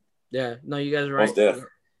 Yeah, no, you guys are right.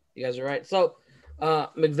 You guys are right. So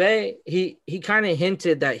McVay, he kind of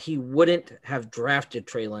hinted that he wouldn't have drafted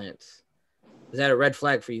Trey Lance. Is that a red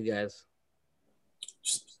flag for you guys?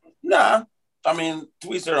 Nah. I mean,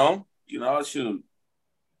 to each their own. Shoot.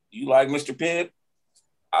 You like Mr. Pitt?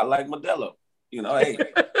 I like Modelo. Hey,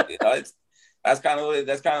 that's kind of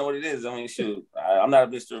what it is. I mean, shoot. I'm not a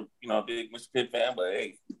big Mr. Pitt fan, but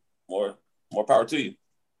hey, more power to you.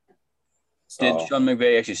 So, did Sean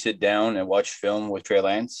McVay actually sit down and watch film with Trey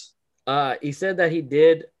Lance? He said that he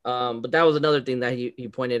did, but that was another thing that he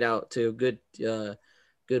pointed out to.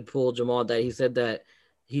 Good pull, Jamal. That he said that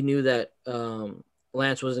he knew that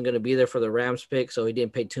Lance wasn't going to be there for the Rams pick, so he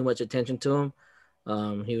didn't pay too much attention to him.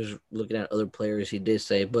 He was looking at other players, he did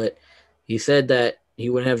say, but he said that he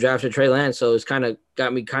wouldn't have drafted Trey Lance, so it's kind of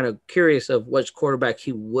got me kind of curious of which quarterback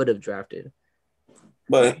he would have drafted.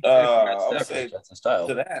 But I would say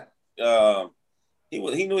to that,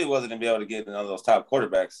 he knew he wasn't going to be able to get none of those top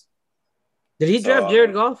quarterbacks. Did he draft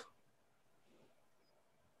Jared Goff?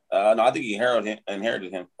 No, I think he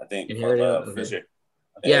inherited him. I think from Fisher.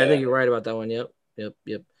 Yeah, I think you're right about that one. Yep.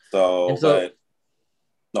 So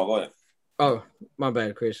no, go ahead. Oh, my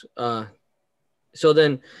bad, Chris. So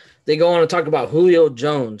then they go on to talk about Julio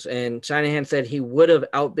Jones, and Shanahan said he would have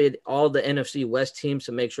outbid all the NFC West teams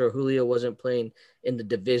to make sure Julio wasn't playing in the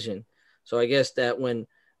division. So I guess that when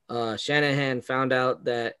Shanahan found out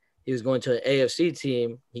that he was going to an AFC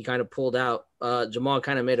team, he kind of pulled out. Jamal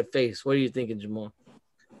kind of made a face. What are you thinking, Jamal?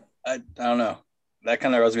 I don't know. That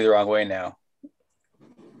kind of rubs me the wrong way now.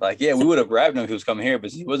 Like, yeah, we would have grabbed him if he was coming here,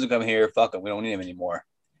 but he wasn't coming here. Fuck him. We don't need him anymore.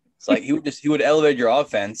 It's like he would elevate your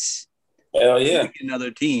offense. Hell yeah. Another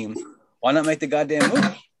team. Why not make the goddamn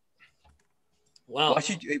move? Wow.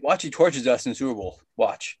 Watch he torches us in the Super Bowl.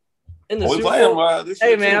 Watch. In the Super Bowl.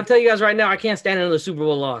 Hey, man, I'll tell you guys right now, I can't stand another Super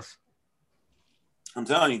Bowl loss. I'm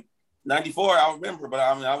telling you. 94, I remember, but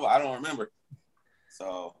I don't remember.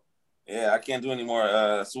 So, yeah, I can't do any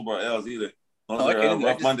more Super Bowl L's either. Those are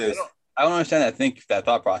rough Mondays. I don't understand that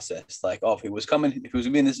thought process. Like, if he was going to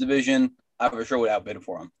be in this division, I for sure would outbid it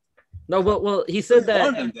for him. No, but well, he said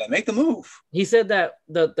that make the move. He said that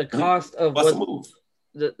the cost of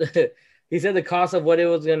he said the cost of what it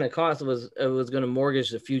was going to cost was going to mortgage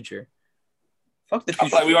the future. Fuck the future. I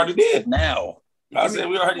feel like we already did. Now I said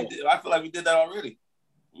we already did. I feel like we did that already.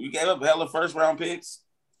 We gave up hella first round picks,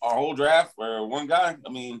 our whole draft for one guy. I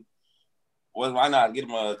mean, why not get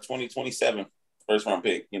him a 2027 first round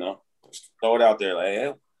pick? Just throw it out there. Like,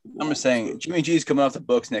 hey, I'm just saying, Jimmy G's coming off the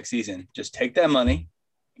books next season. Just take that money,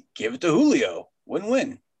 give it to Julio.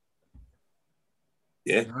 Win-win.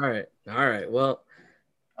 Yeah. All right. Well,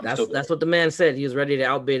 that's what the man said. He was ready to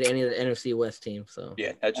outbid any of the NFC West teams. So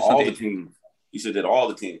yeah, that's just all the teams. You said that all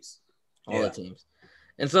the teams. All the teams.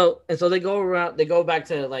 And so they go around. They go back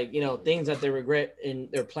to things that they regret in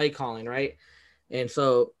their play calling, right?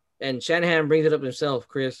 And Shanahan brings it up himself,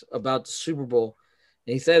 Chris, about the Super Bowl.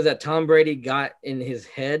 And he says that Tom Brady got in his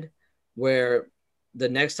head where the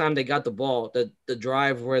next time they got the ball, the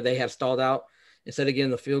drive where they have stalled out, instead of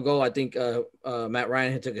getting the field goal, I think Matt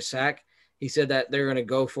Ryan had took a sack. He said that they're going to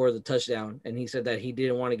go for the touchdown. And he said that he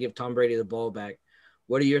didn't want to give Tom Brady the ball back.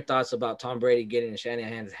 What are your thoughts about Tom Brady getting in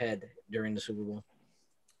Shanahan's head during the Super Bowl?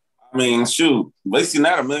 I mean, shoot, we've seen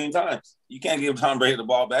that a million times. You can't give Tom Brady the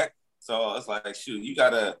ball back. So it's like, shoot, you got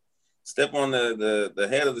to step on the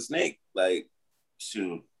head of the snake. Like,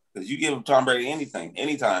 shoot, because you give Tom Brady anything,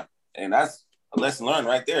 anytime. And that's a lesson learned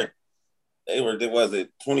right there. Was it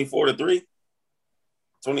 24-3?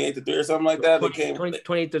 28-3 or something like that?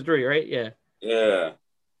 28-3, right? Yeah. Yeah.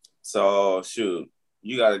 So, shoot,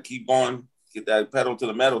 you got to keep on, get that pedal to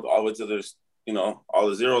the metal all the way to there's, all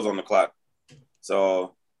the zeros on the clock.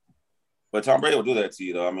 So, but Tom Brady will do that to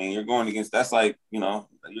you, though. I mean, you're going against, that's like, you're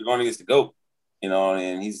going against the GOAT,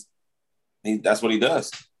 and that's what he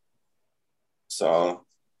does. So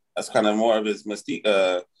that's kind of more of his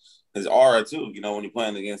mystique, his aura too, when you're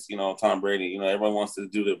playing against, Tom Brady, everyone wants to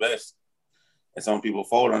do their best. And some people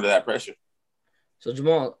fold under that pressure. So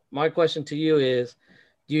Jamal, my question to you is,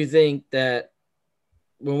 do you think that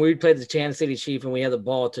when we played the Kansas City Chiefs and we had the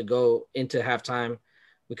ball to go into halftime,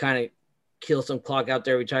 we kind of kill some clock out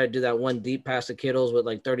there? We tried to do that one deep pass to Kittles with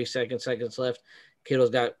like 30 seconds left.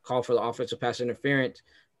 Kittles got called for the offensive pass interference.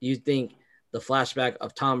 Do you think the flashback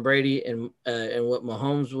of Tom Brady and what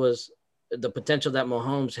Mahomes was, the potential that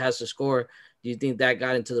Mahomes has to score, do you think that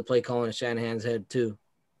got into the play calling in Shanahan's head too?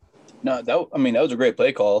 No, that was a great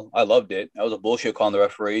play call. I loved it. That was a bullshit call on the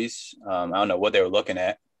referees. I don't know what they were looking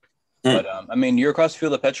at. But, you're across the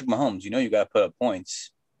field of Patrick Mahomes. You got to put up points.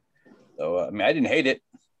 So, I didn't hate it.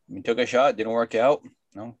 Took a shot, didn't work out.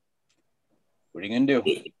 No. What are you going to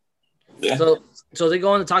do? Yeah. So they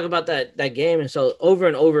go on to talk about that game. And so over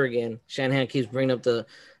and over again, Shanahan keeps bringing up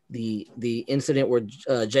the incident where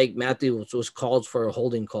Jake Matthews was called for a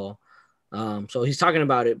holding call. So he's talking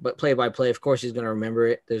about it, but play by play, of course, he's going to remember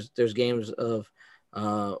it. There's games of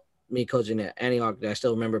me coaching at Antioch that I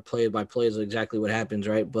still remember play by plays of exactly what happens,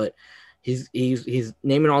 right? But he's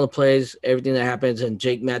naming all the plays, everything that happens, and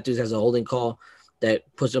Jake Matthews has a holding call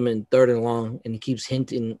that puts him in 3rd and long, and he keeps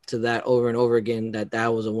hinting to that over and over again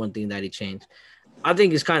that was the one thing that he changed. I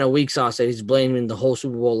think it's kind of weak sauce that he's blaming the whole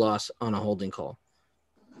Super Bowl loss on a holding call.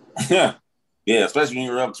 Yeah, especially when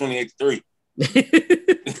you're up 28-3.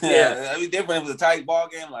 Yeah, I mean, different if it was a tight ball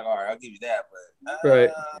game. Like, all right, I'll give you that. But right,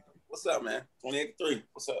 what's up, man? 28-3.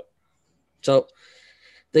 What's up? So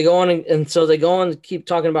they go on and so they go on to keep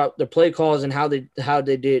talking about their play calls and how they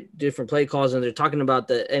did different play calls, and they're talking about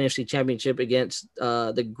the NFC Championship against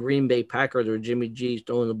the Green Bay Packers, where Jimmy G's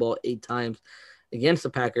throwing the ball 8 times against the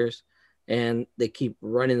Packers, and they keep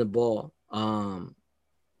running the ball.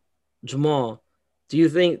 Jamal, do you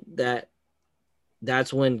think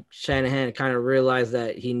that's when Shanahan kind of realized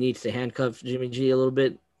that he needs to handcuff Jimmy G a little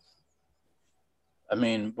bit?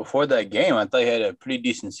 Before that game, I thought he had a pretty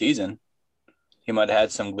decent season. He might have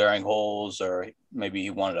had some glaring holes, or maybe he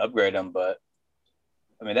wanted to upgrade him. But,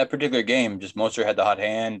 that particular game, just Mostert had the hot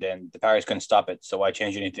hand, and the Packers couldn't stop it, so why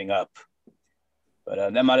change anything up?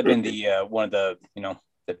 But that might have been the one of the,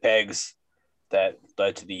 the pegs that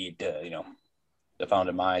led to the final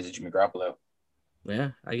demise of Jimmy Garoppolo.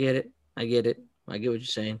 Yeah, I get it. I get what you're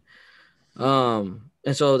saying. And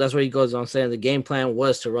so that's what he goes on saying. The game plan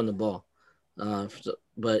was to run the ball.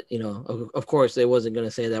 But, of course, they wasn't going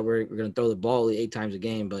to say that we're going to throw the ball 8 times a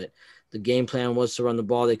game. But the game plan was to run the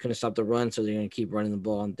ball. They couldn't stop the run, so they're going to keep running the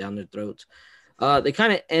ball down their throats. They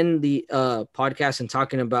kind of end the podcast and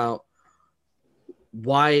talking about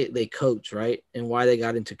why they coach, right, and why they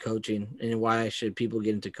got into coaching and why should people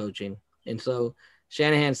get into coaching. And so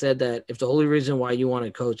Shanahan said that if the only reason why you want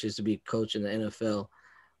to coach is to be a coach in the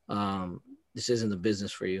NFL, this isn't the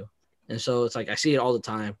business for you. And so it's like I see it all the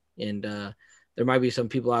time. And there might be some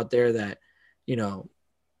people out there that,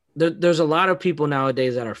 there's a lot of people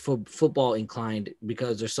nowadays that are football inclined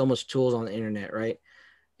because there's so much tools on the internet, right?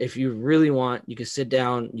 If you really want, you can sit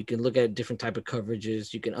down, you can look at different type of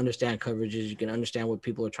coverages, you can understand coverages, you can understand what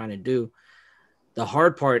people are trying to do. The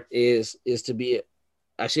hard part is to be,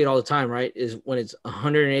 I see it all the time, right? Is when it's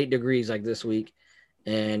 108 degrees like this week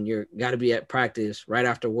and you're got to be at practice right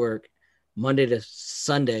after work, Monday to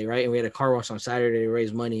Sunday, right? And we had a car wash on Saturday to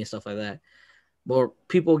raise money and stuff like that. But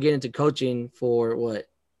people get into coaching for what?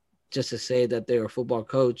 Just to say that they're a football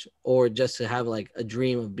coach or just to have like a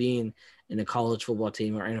dream of being in a college football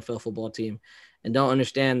team or NFL football team, and don't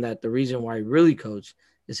understand that the reason why you really coach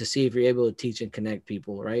is to see if you're able to teach and connect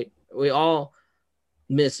people, right? We all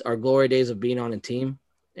miss our glory days of being on a team,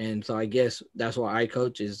 And so I guess that's why I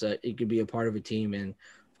coach is it could be a part of a team. And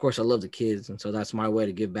of course, I love the kids. And so that's my way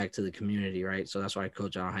to give back to the community, right? So that's why I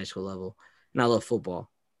coach on a high school level. And I love football.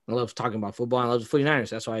 I love talking about football. I love the 49ers.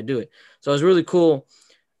 That's why I do it. So it's really cool.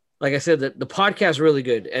 Like I said, the podcast is really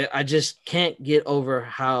good. I just can't get over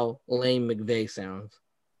how lame McVay sounds.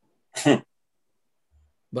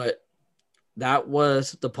 But that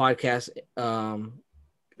was the podcast.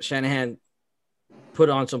 Shanahan put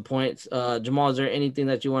on some points. Jamal, is there anything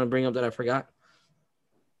that you want to bring up that I forgot?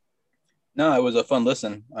 No, it was a fun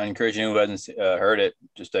listen. I encourage anyone who hasn't heard it,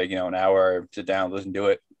 just take an hour, sit down, listen to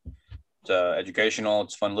it. It's educational.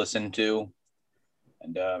 It's fun to listen to,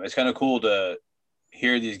 and it's kind of cool to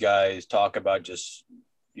hear these guys talk about just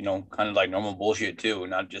kind of like normal bullshit too,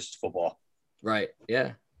 not just football. Right.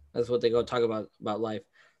 Yeah, that's what they go talk about life.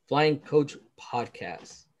 Flying Coach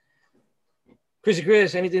Podcast.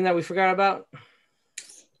 Chris, anything that we forgot about?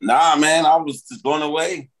 Nah, man, I was just blown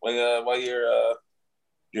away by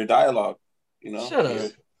your dialogue. Shut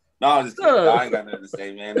up. No, I ain't got nothing to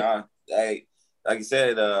say, man. Hey, like you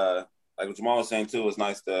said, like what Jamal was saying too, it's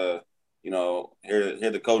nice to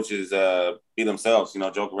hear the coaches be themselves.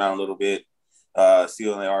 Joke around a little bit, see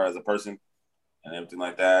who they are as a person, and everything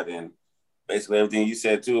like that. And basically everything you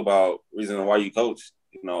said too about reason why you coach.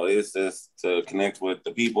 It's just to connect with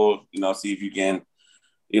the people. See if you can,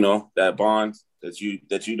 that bond that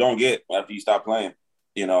you don't get after you stop playing.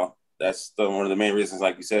 That's one of the main reasons,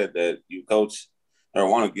 like you said, that you coach or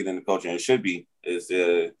want to get into coaching. It should be is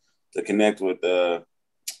to connect with the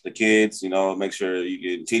kids. Make sure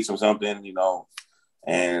you can teach them something.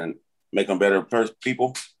 And make them better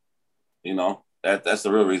people. That's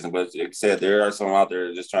the real reason. But like I said, there are some out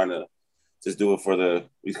there just trying to just do it for the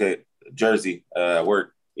jersey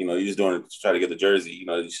work. You're just doing it to try to get the jersey.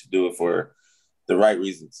 You should do it for the right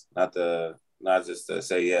reasons, not just to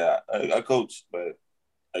say, yeah, I coach, but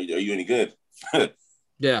are you any good?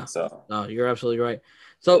 Yeah. So no, you're absolutely right.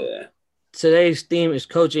 So yeah. Today's theme is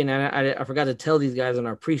coaching, and I forgot to tell these guys in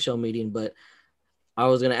our pre-show meeting, but I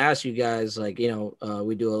was gonna ask you guys, we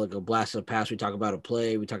do a blast of the past. We talk about a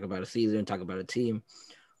play, we talk about a season, talk about a team.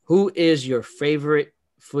 Who is your favorite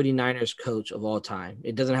 49ers coach of all time?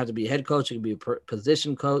 It doesn't have to be a head coach. It could be a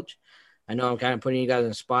position coach. I know I'm kind of putting you guys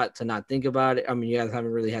in a spot to not think about it. I mean, you guys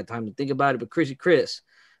haven't really had time to think about it, but Chris,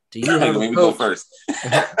 do you have a coach? Go first.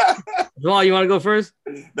 Jamal, you want to go first?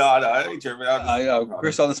 No, I ain't tripping.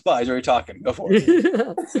 Chris on the spot. He's already talking. Go for it.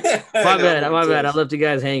 my bad. I left you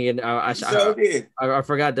guys hanging. I did. I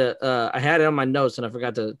forgot to. I had it on my notes and I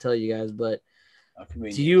forgot to tell you guys. But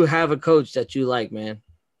do you have a coach that you like, man?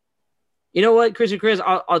 You know what, Chris?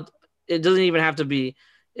 I'll it doesn't even have to be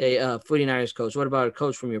a 49ers coach. What about a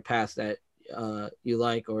coach from your past that you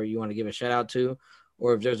like or you want to give a shout out to?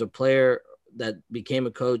 Or if there's a player that became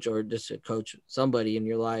a coach or just a coach, somebody in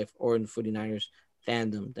your life or in the 49ers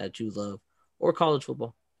fandom that you love, or college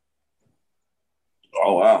football.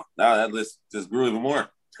 Oh, wow. Now that list just grew even more.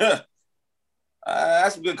 I had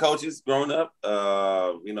some good coaches growing up.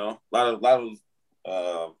 A lot of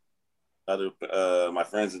other my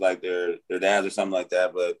friends is like their dads or something like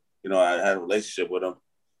that. But, I had a relationship with them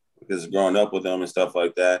because growing up with them and stuff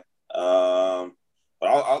like that. But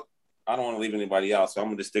I don't want to leave anybody out, so I'm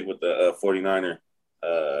going to just stick with the 49er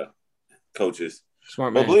coaches.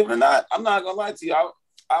 Smart man. But believe it or not, I'm not going to lie to you.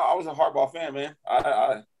 I was a Harbaugh fan, man.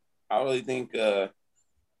 I really think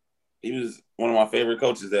he was one of my favorite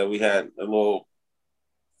coaches that we had. A little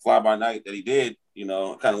fly-by-night that he did,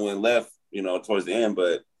 kind of went left, towards the end.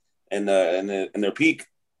 But in their peak,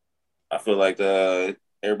 I feel like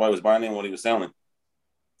everybody was buying in what he was selling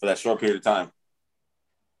for that short period of time.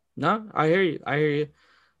 No, I hear you.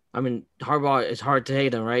 I mean, Harbaugh, it's hard to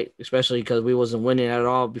hate him, right? Especially because we wasn't winning at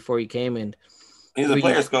all before he came in. He's a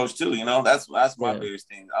player's coach too, That's my biggest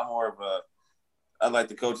thing. I'm more of I like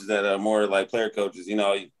the coaches that are more like player coaches. You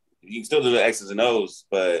can still do the X's and O's,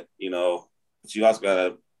 but but you also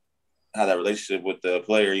gotta have that relationship with the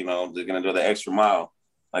player. They're gonna do the extra mile,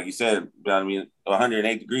 like you said.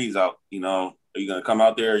 108 degrees out. Are you gonna come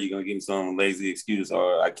out there? Or are you gonna give me some lazy excuse,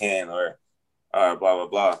 or I can, or blah blah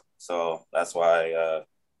blah. So that's why.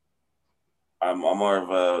 I'm more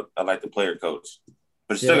of I like the player coach,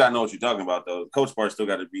 but you still gotta know what you're talking about though. The coach part still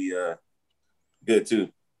got to be good too.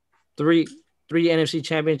 Three NFC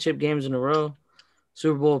Championship games in a row,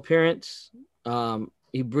 Super Bowl appearance.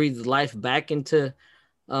 He breathed life back into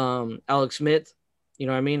Alex Smith. You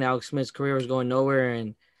know what I mean? Alex Smith's career was going nowhere,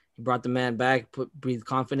 and he brought the man back, breathed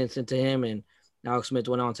confidence into him, and Alex Smith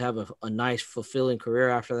went on to have a nice, fulfilling career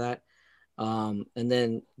after that. And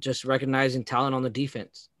then just recognizing talent on the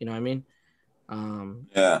defense. You know what I mean?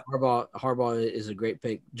 Harbaugh is a great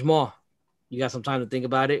pick. Jamal, you got some time to think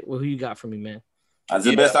about it. Well, who you got for me, man? That's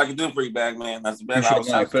the best I can do for you, bag man. That's the best. Sure,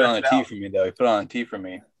 man. Put it on a tee for me, though. He put it on a tee for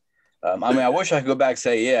me. I mean, I wish I could go back and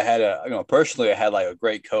say, yeah, I had personally, I had like a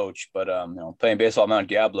great coach, but playing baseball at Mount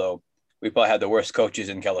Diablo, we probably had the worst coaches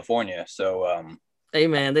in California. So, hey,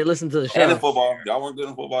 man, they listen to the show. And in football, y'all weren't good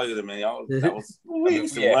in football either, man. That was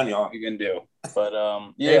run y'all. You can do, but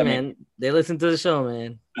yeah, hey, man, they listen to the show,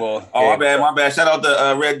 man. Well, my bad. Shout out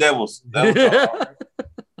the Red Devils.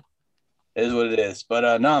 It is what it is.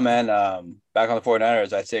 But no, man, back on the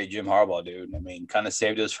 49ers, I'd say Jim Harbaugh, dude. I mean, kind of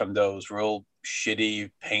saved us from those real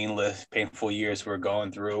shitty, painful years we're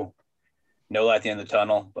going through. No light at the end of the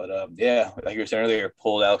tunnel. But, yeah, like you were saying earlier,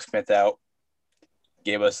 pulled Alex Smith out,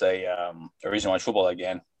 gave us a reason to watch football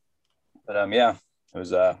again. But, yeah, he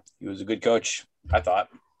was a good coach, I thought.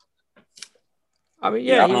 I mean,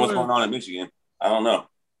 I don't know what's going on in Michigan. I don't know.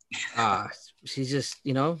 She's just,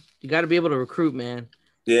 you got to be able to recruit, man.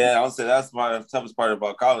 Yeah, I would say that's my toughest part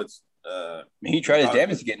about college. He tried his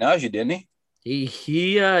damnedest to get Najee, didn't he?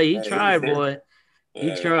 He tried, boy.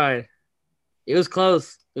 Yeah. He tried. It was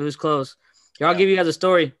close. Here, I'll give you guys a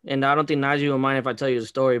story, and I don't think Najee will mind if I tell you the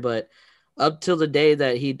story, but up till the day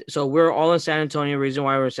that so we're all in San Antonio. Reason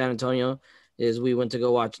why we're in San Antonio is we went to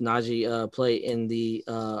go watch Najee play in the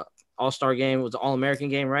All-Star game. It was the All-American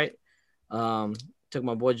game, right? Took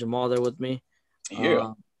my boy Jamal there with me.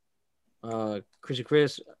 Yeah.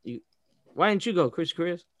 Chris, why didn't you go, Chris?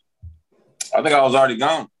 I think I was already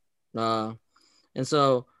gone. And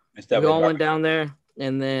so we all went down there,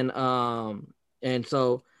 and then and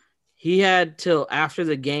so he had till after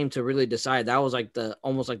the game to really decide. That was like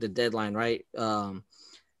almost like the deadline, right?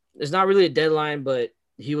 It's not really a deadline, but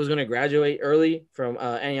he was going to graduate early from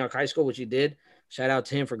Antioch High School, which he did. Shout out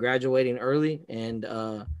to him for graduating early and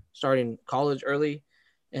starting college early.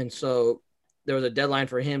 And so there was a deadline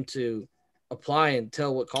for him to apply and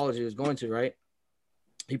tell what college he was going to, right?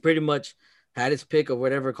 He pretty much had his pick of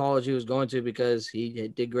whatever college he was going to because he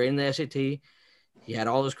did great in the SAT. He had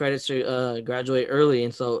all his credits to graduate early.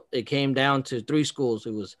 And so it came down to 3 schools.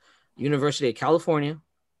 It was University of California.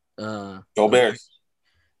 Go Bears.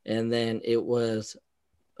 And then it was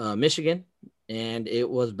Michigan, and it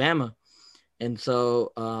was Bama. And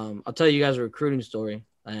so I'll tell you guys a recruiting story.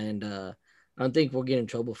 And I don't think we'll get in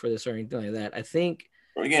trouble for this or anything like that. I think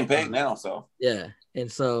we're getting paid now, so yeah.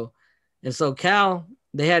 And so Cal,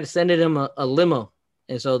 they had to send him a limo,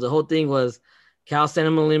 and so the whole thing was Cal sent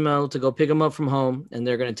him a limo to go pick him up from home, and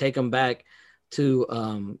they're going to take him back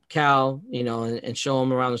to Cal, and show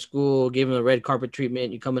him around the school, give him the red carpet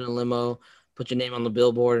treatment. You come in a limo, put your name on the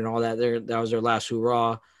billboard, and all that. That was their last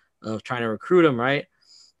hurrah of trying to recruit him, right?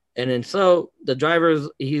 And then so the drivers,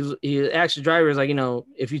 he asked the drivers, like,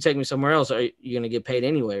 if you take me somewhere else, are you going to get paid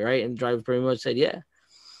anyway, right? And the driver pretty much said, yeah.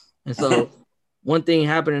 And so one thing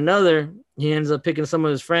happened another. He ends up picking some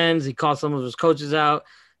of his friends. He called some of his coaches out.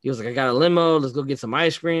 He was like, I got a limo. Let's go get some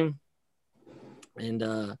ice cream. And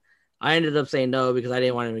I ended up saying no because I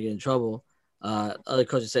didn't want him to get in trouble. Other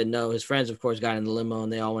coaches said no. His friends, of course, got in the limo,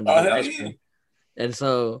 and they all went to get ice cream. And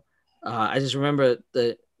so I just remember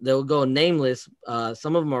they'll go nameless.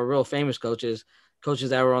 Some of them are real famous coaches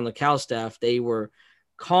that were on the Cal staff. They were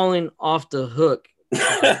calling off the hook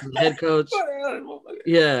the head coach.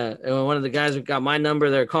 Yeah. And when one of the guys got my number,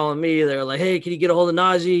 they're calling me. They're like, hey, can you get a hold of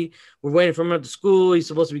Najee? We're waiting for him at the school. He's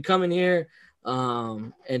supposed to be coming here.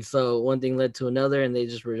 And so one thing led to another, and they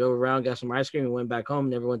just drove around, got some ice cream, and went back home,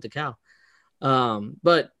 never went to Cal.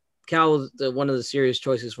 But Cal was one of the serious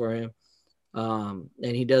choices for him. And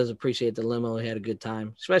he does appreciate the limo. He had a good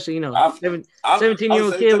time, especially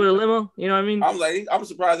 17-year-old kid with a limo. You know what I mean? I'm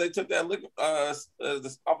surprised they took that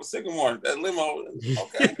off of Sycamore, that limo.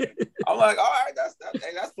 Okay, I'm like, all right, that's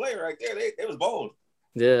player right there. They was bold.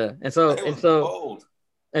 Yeah, and so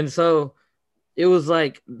it was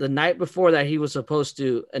like the night before that he was supposed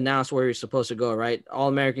to announce where he's supposed to go. Right,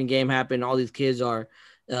 All-American game happened. All these kids are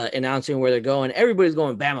announcing where they're going. Everybody's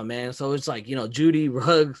going Bama, man. So it's like Judy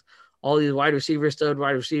Ruggs. All these stud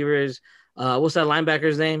wide receivers. What's that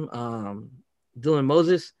linebacker's name? Dylan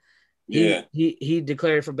Moses. He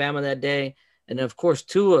declared for Bama that day. And of course,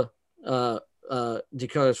 Tua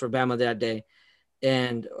declares for Bama that day.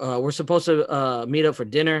 And we're supposed to meet up for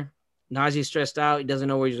dinner. Najee's stressed out. He doesn't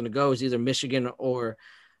know where he's going to go. It's either Michigan or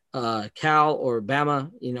Cal or Bama.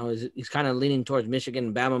 He's kind of leaning towards Michigan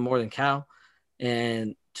and Bama more than Cal.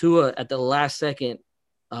 And Tua at the last second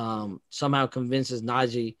somehow convinces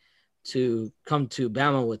Najee to come to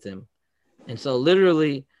Bama with him. And so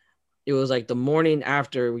literally it was like the morning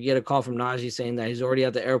after we get a call from Najee saying that he's already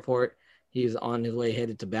at the airport. He's on his way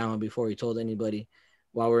headed to Bama before he told anybody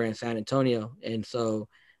while we're in San Antonio. And so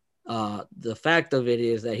The fact of it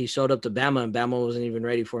is that he showed up to Bama and Bama wasn't even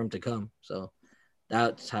ready for him to come. So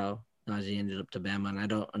that's how Najee ended up to Bama, and I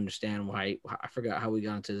don't understand why. I forgot how we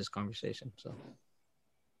got into this conversation. So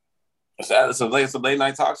it's a late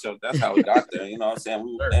night talk show. That's how we got there. You know what I'm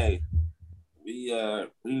saying? We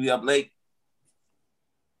up late.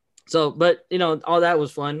 So, but all that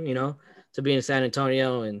was fun. To be in San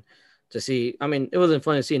Antonio and to see. I mean, it wasn't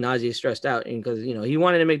fun to see Najee stressed out, because he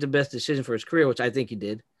wanted to make the best decision for his career, which I think he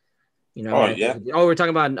did. We're talking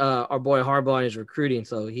about our boy Harbaugh and his recruiting.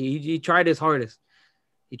 So he tried his hardest.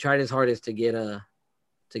 He tried his hardest to get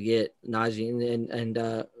Najee,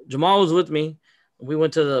 and Jamal was with me. We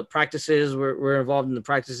went to the practices. We're involved in the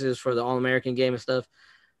practices for the All-American game and stuff.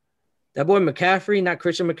 That boy McCaffrey, not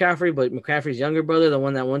Christian McCaffrey, but McCaffrey's younger brother, the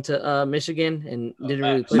one that went to Michigan and didn't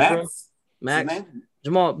really play for him. Max.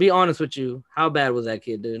 Jamal, be honest with you. How bad was that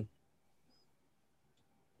kid, dude?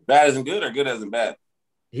 Bad isn't good or good isn't bad?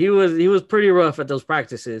 He was pretty rough at those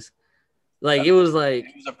practices. It was a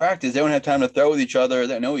practice. They don't have time to throw with each other.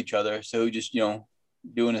 They know each other. So he just,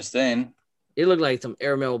 doing his thing. It looked like some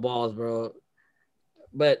airmail balls, bro.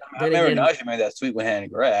 But I remember Najee made that sweet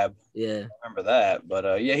one-handed grab. Yeah. I remember that.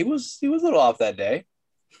 But he was a little off that day.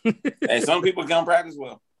 Hey, some people can't practice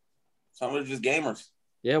well. Some are just gamers.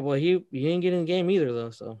 Yeah, well, he ain't getting in the game either,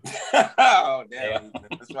 though. So. Oh, damn.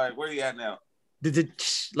 That's right. Where you at now?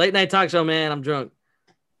 Late night talk show, man. I'm drunk.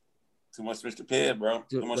 Too much Mr. Pibb, bro.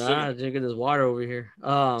 Too much sugar. Drinking this water over here.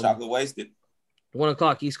 Chocolate wasted.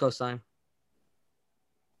 1:00 East Coast time.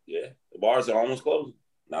 Yeah, the bars are almost closing.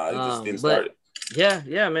 Nah, it just didn't start.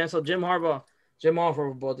 Yeah, man. So Jim Harbaugh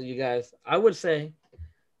for both of you guys. I would say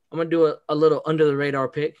I'm gonna do a little under the radar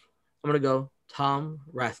pick. I'm gonna go Tom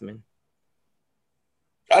Rathman.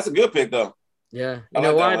 That's a good pick, though. Yeah, you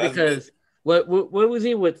know why? Because what was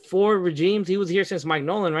he with 4 regimes? He was here since Mike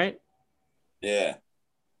Nolan, right? Yeah.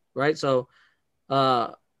 Right. So,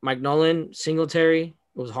 Mike Nolan, Singletary,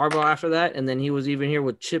 it was Harbaugh after that, and then he was even here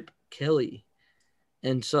with Chip Kelly,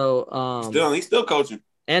 and so he's still coaching.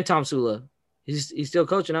 And Tom Sula, he's still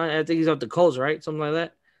coaching. I think he's up the Colts, right? Something like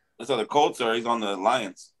that. That's on the Colts, or he's on the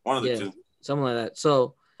Lions. One of the two. Something like that.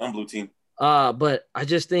 So on blue team. But I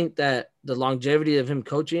just think that the longevity of him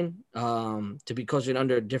coaching, to be coaching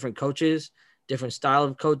under different coaches, different style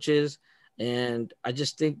of coaches. And I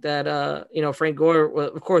just think that, Frank Gore,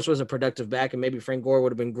 of course, was a productive back, and maybe Frank Gore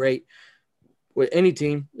would have been great with any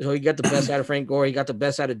team. So he got the best out of Frank Gore. He got the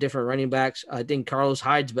best out of different running backs. I think Carlos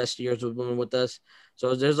Hyde's best years have been with us.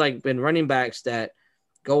 So there's been running backs that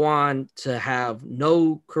go on to have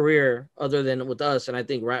no career other than with us. And I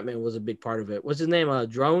think Ratman was a big part of it. What's his name?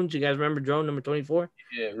 Drone. Do you guys remember Drone, number 24?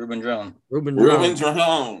 Yeah, Ruben Drone. Ruben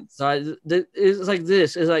Drone. So it's like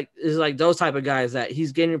this. It's like those type of guys that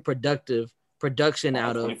he's getting production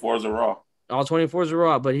out of. 24s are raw. All 24s are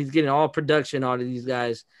raw, but he's getting all production out of these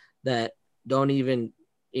guys that don't even,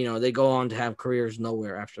 they go on to have careers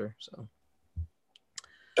nowhere after. So.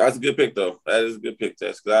 That's a good pick, though. That is a good pick,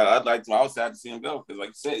 Tess. Because I was sad to see him go. Because, like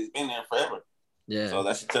you said, he's been there forever. Yeah. So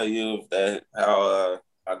that should tell you how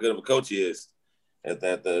good of a coach he is.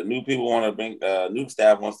 That the new people want to bring, new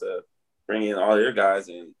staff wants to bring in all their guys,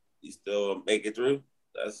 and you still make it through.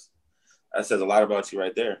 That says a lot about you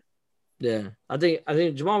right there. Yeah, I think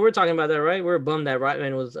Jamal, we're talking about that, right? We're bummed that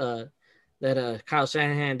Ratman was that Kyle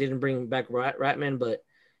Shanahan didn't bring back Ratman, but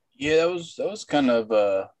yeah, that was kind of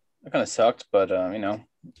that kind of sucked, but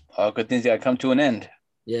all good things got to come to an end.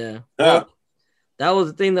 Yeah. Well, that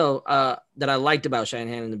was the thing, though, that I liked about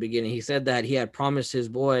Shanahan in the beginning. He said that he had promised his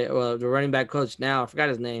boy, the running back coach now, I forgot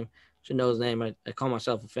his name. Should know his name. I call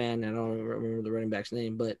myself a fan. I don't remember the running back's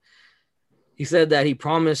name, but he said that he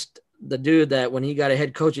promised the dude that when he got a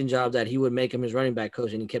head coaching job that he would make him his running back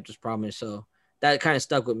coach, and he kept his promise. So that kind of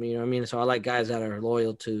stuck with me, you know what I mean? So I like guys that are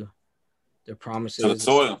loyal to their promises. To the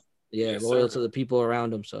soil. Yeah, yes, loyal to the people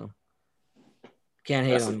around them. So can't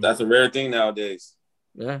hate on them. That's a rare thing nowadays.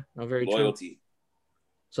 Yeah, not very loyalty. True.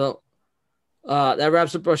 So that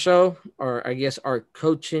wraps up our show, or I guess our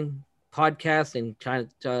coaching podcast, and trying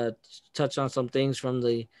to touch on some things from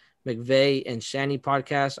the McVay and Shanny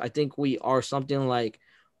podcast. I think we are something like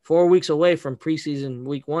 4 weeks away from preseason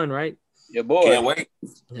week 1, right? Yeah, boy. Can't wait.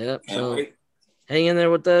 Yep. Hang in there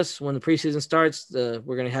with us when the preseason starts. We're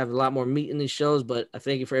going to have a lot more meat in these shows, but I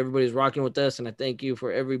thank you for everybody who's rocking with us, and I thank you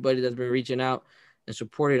for everybody that's been reaching out and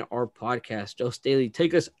supporting our podcast. Joe Staley,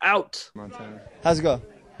 take us out. Montana. How's it go?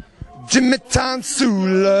 Jimmy Tom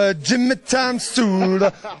Sula,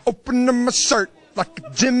 open up my shirt like a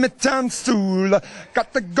Jimmy Tom Sula,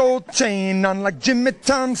 got the gold chain on like Jimmy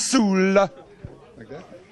Tom Sula.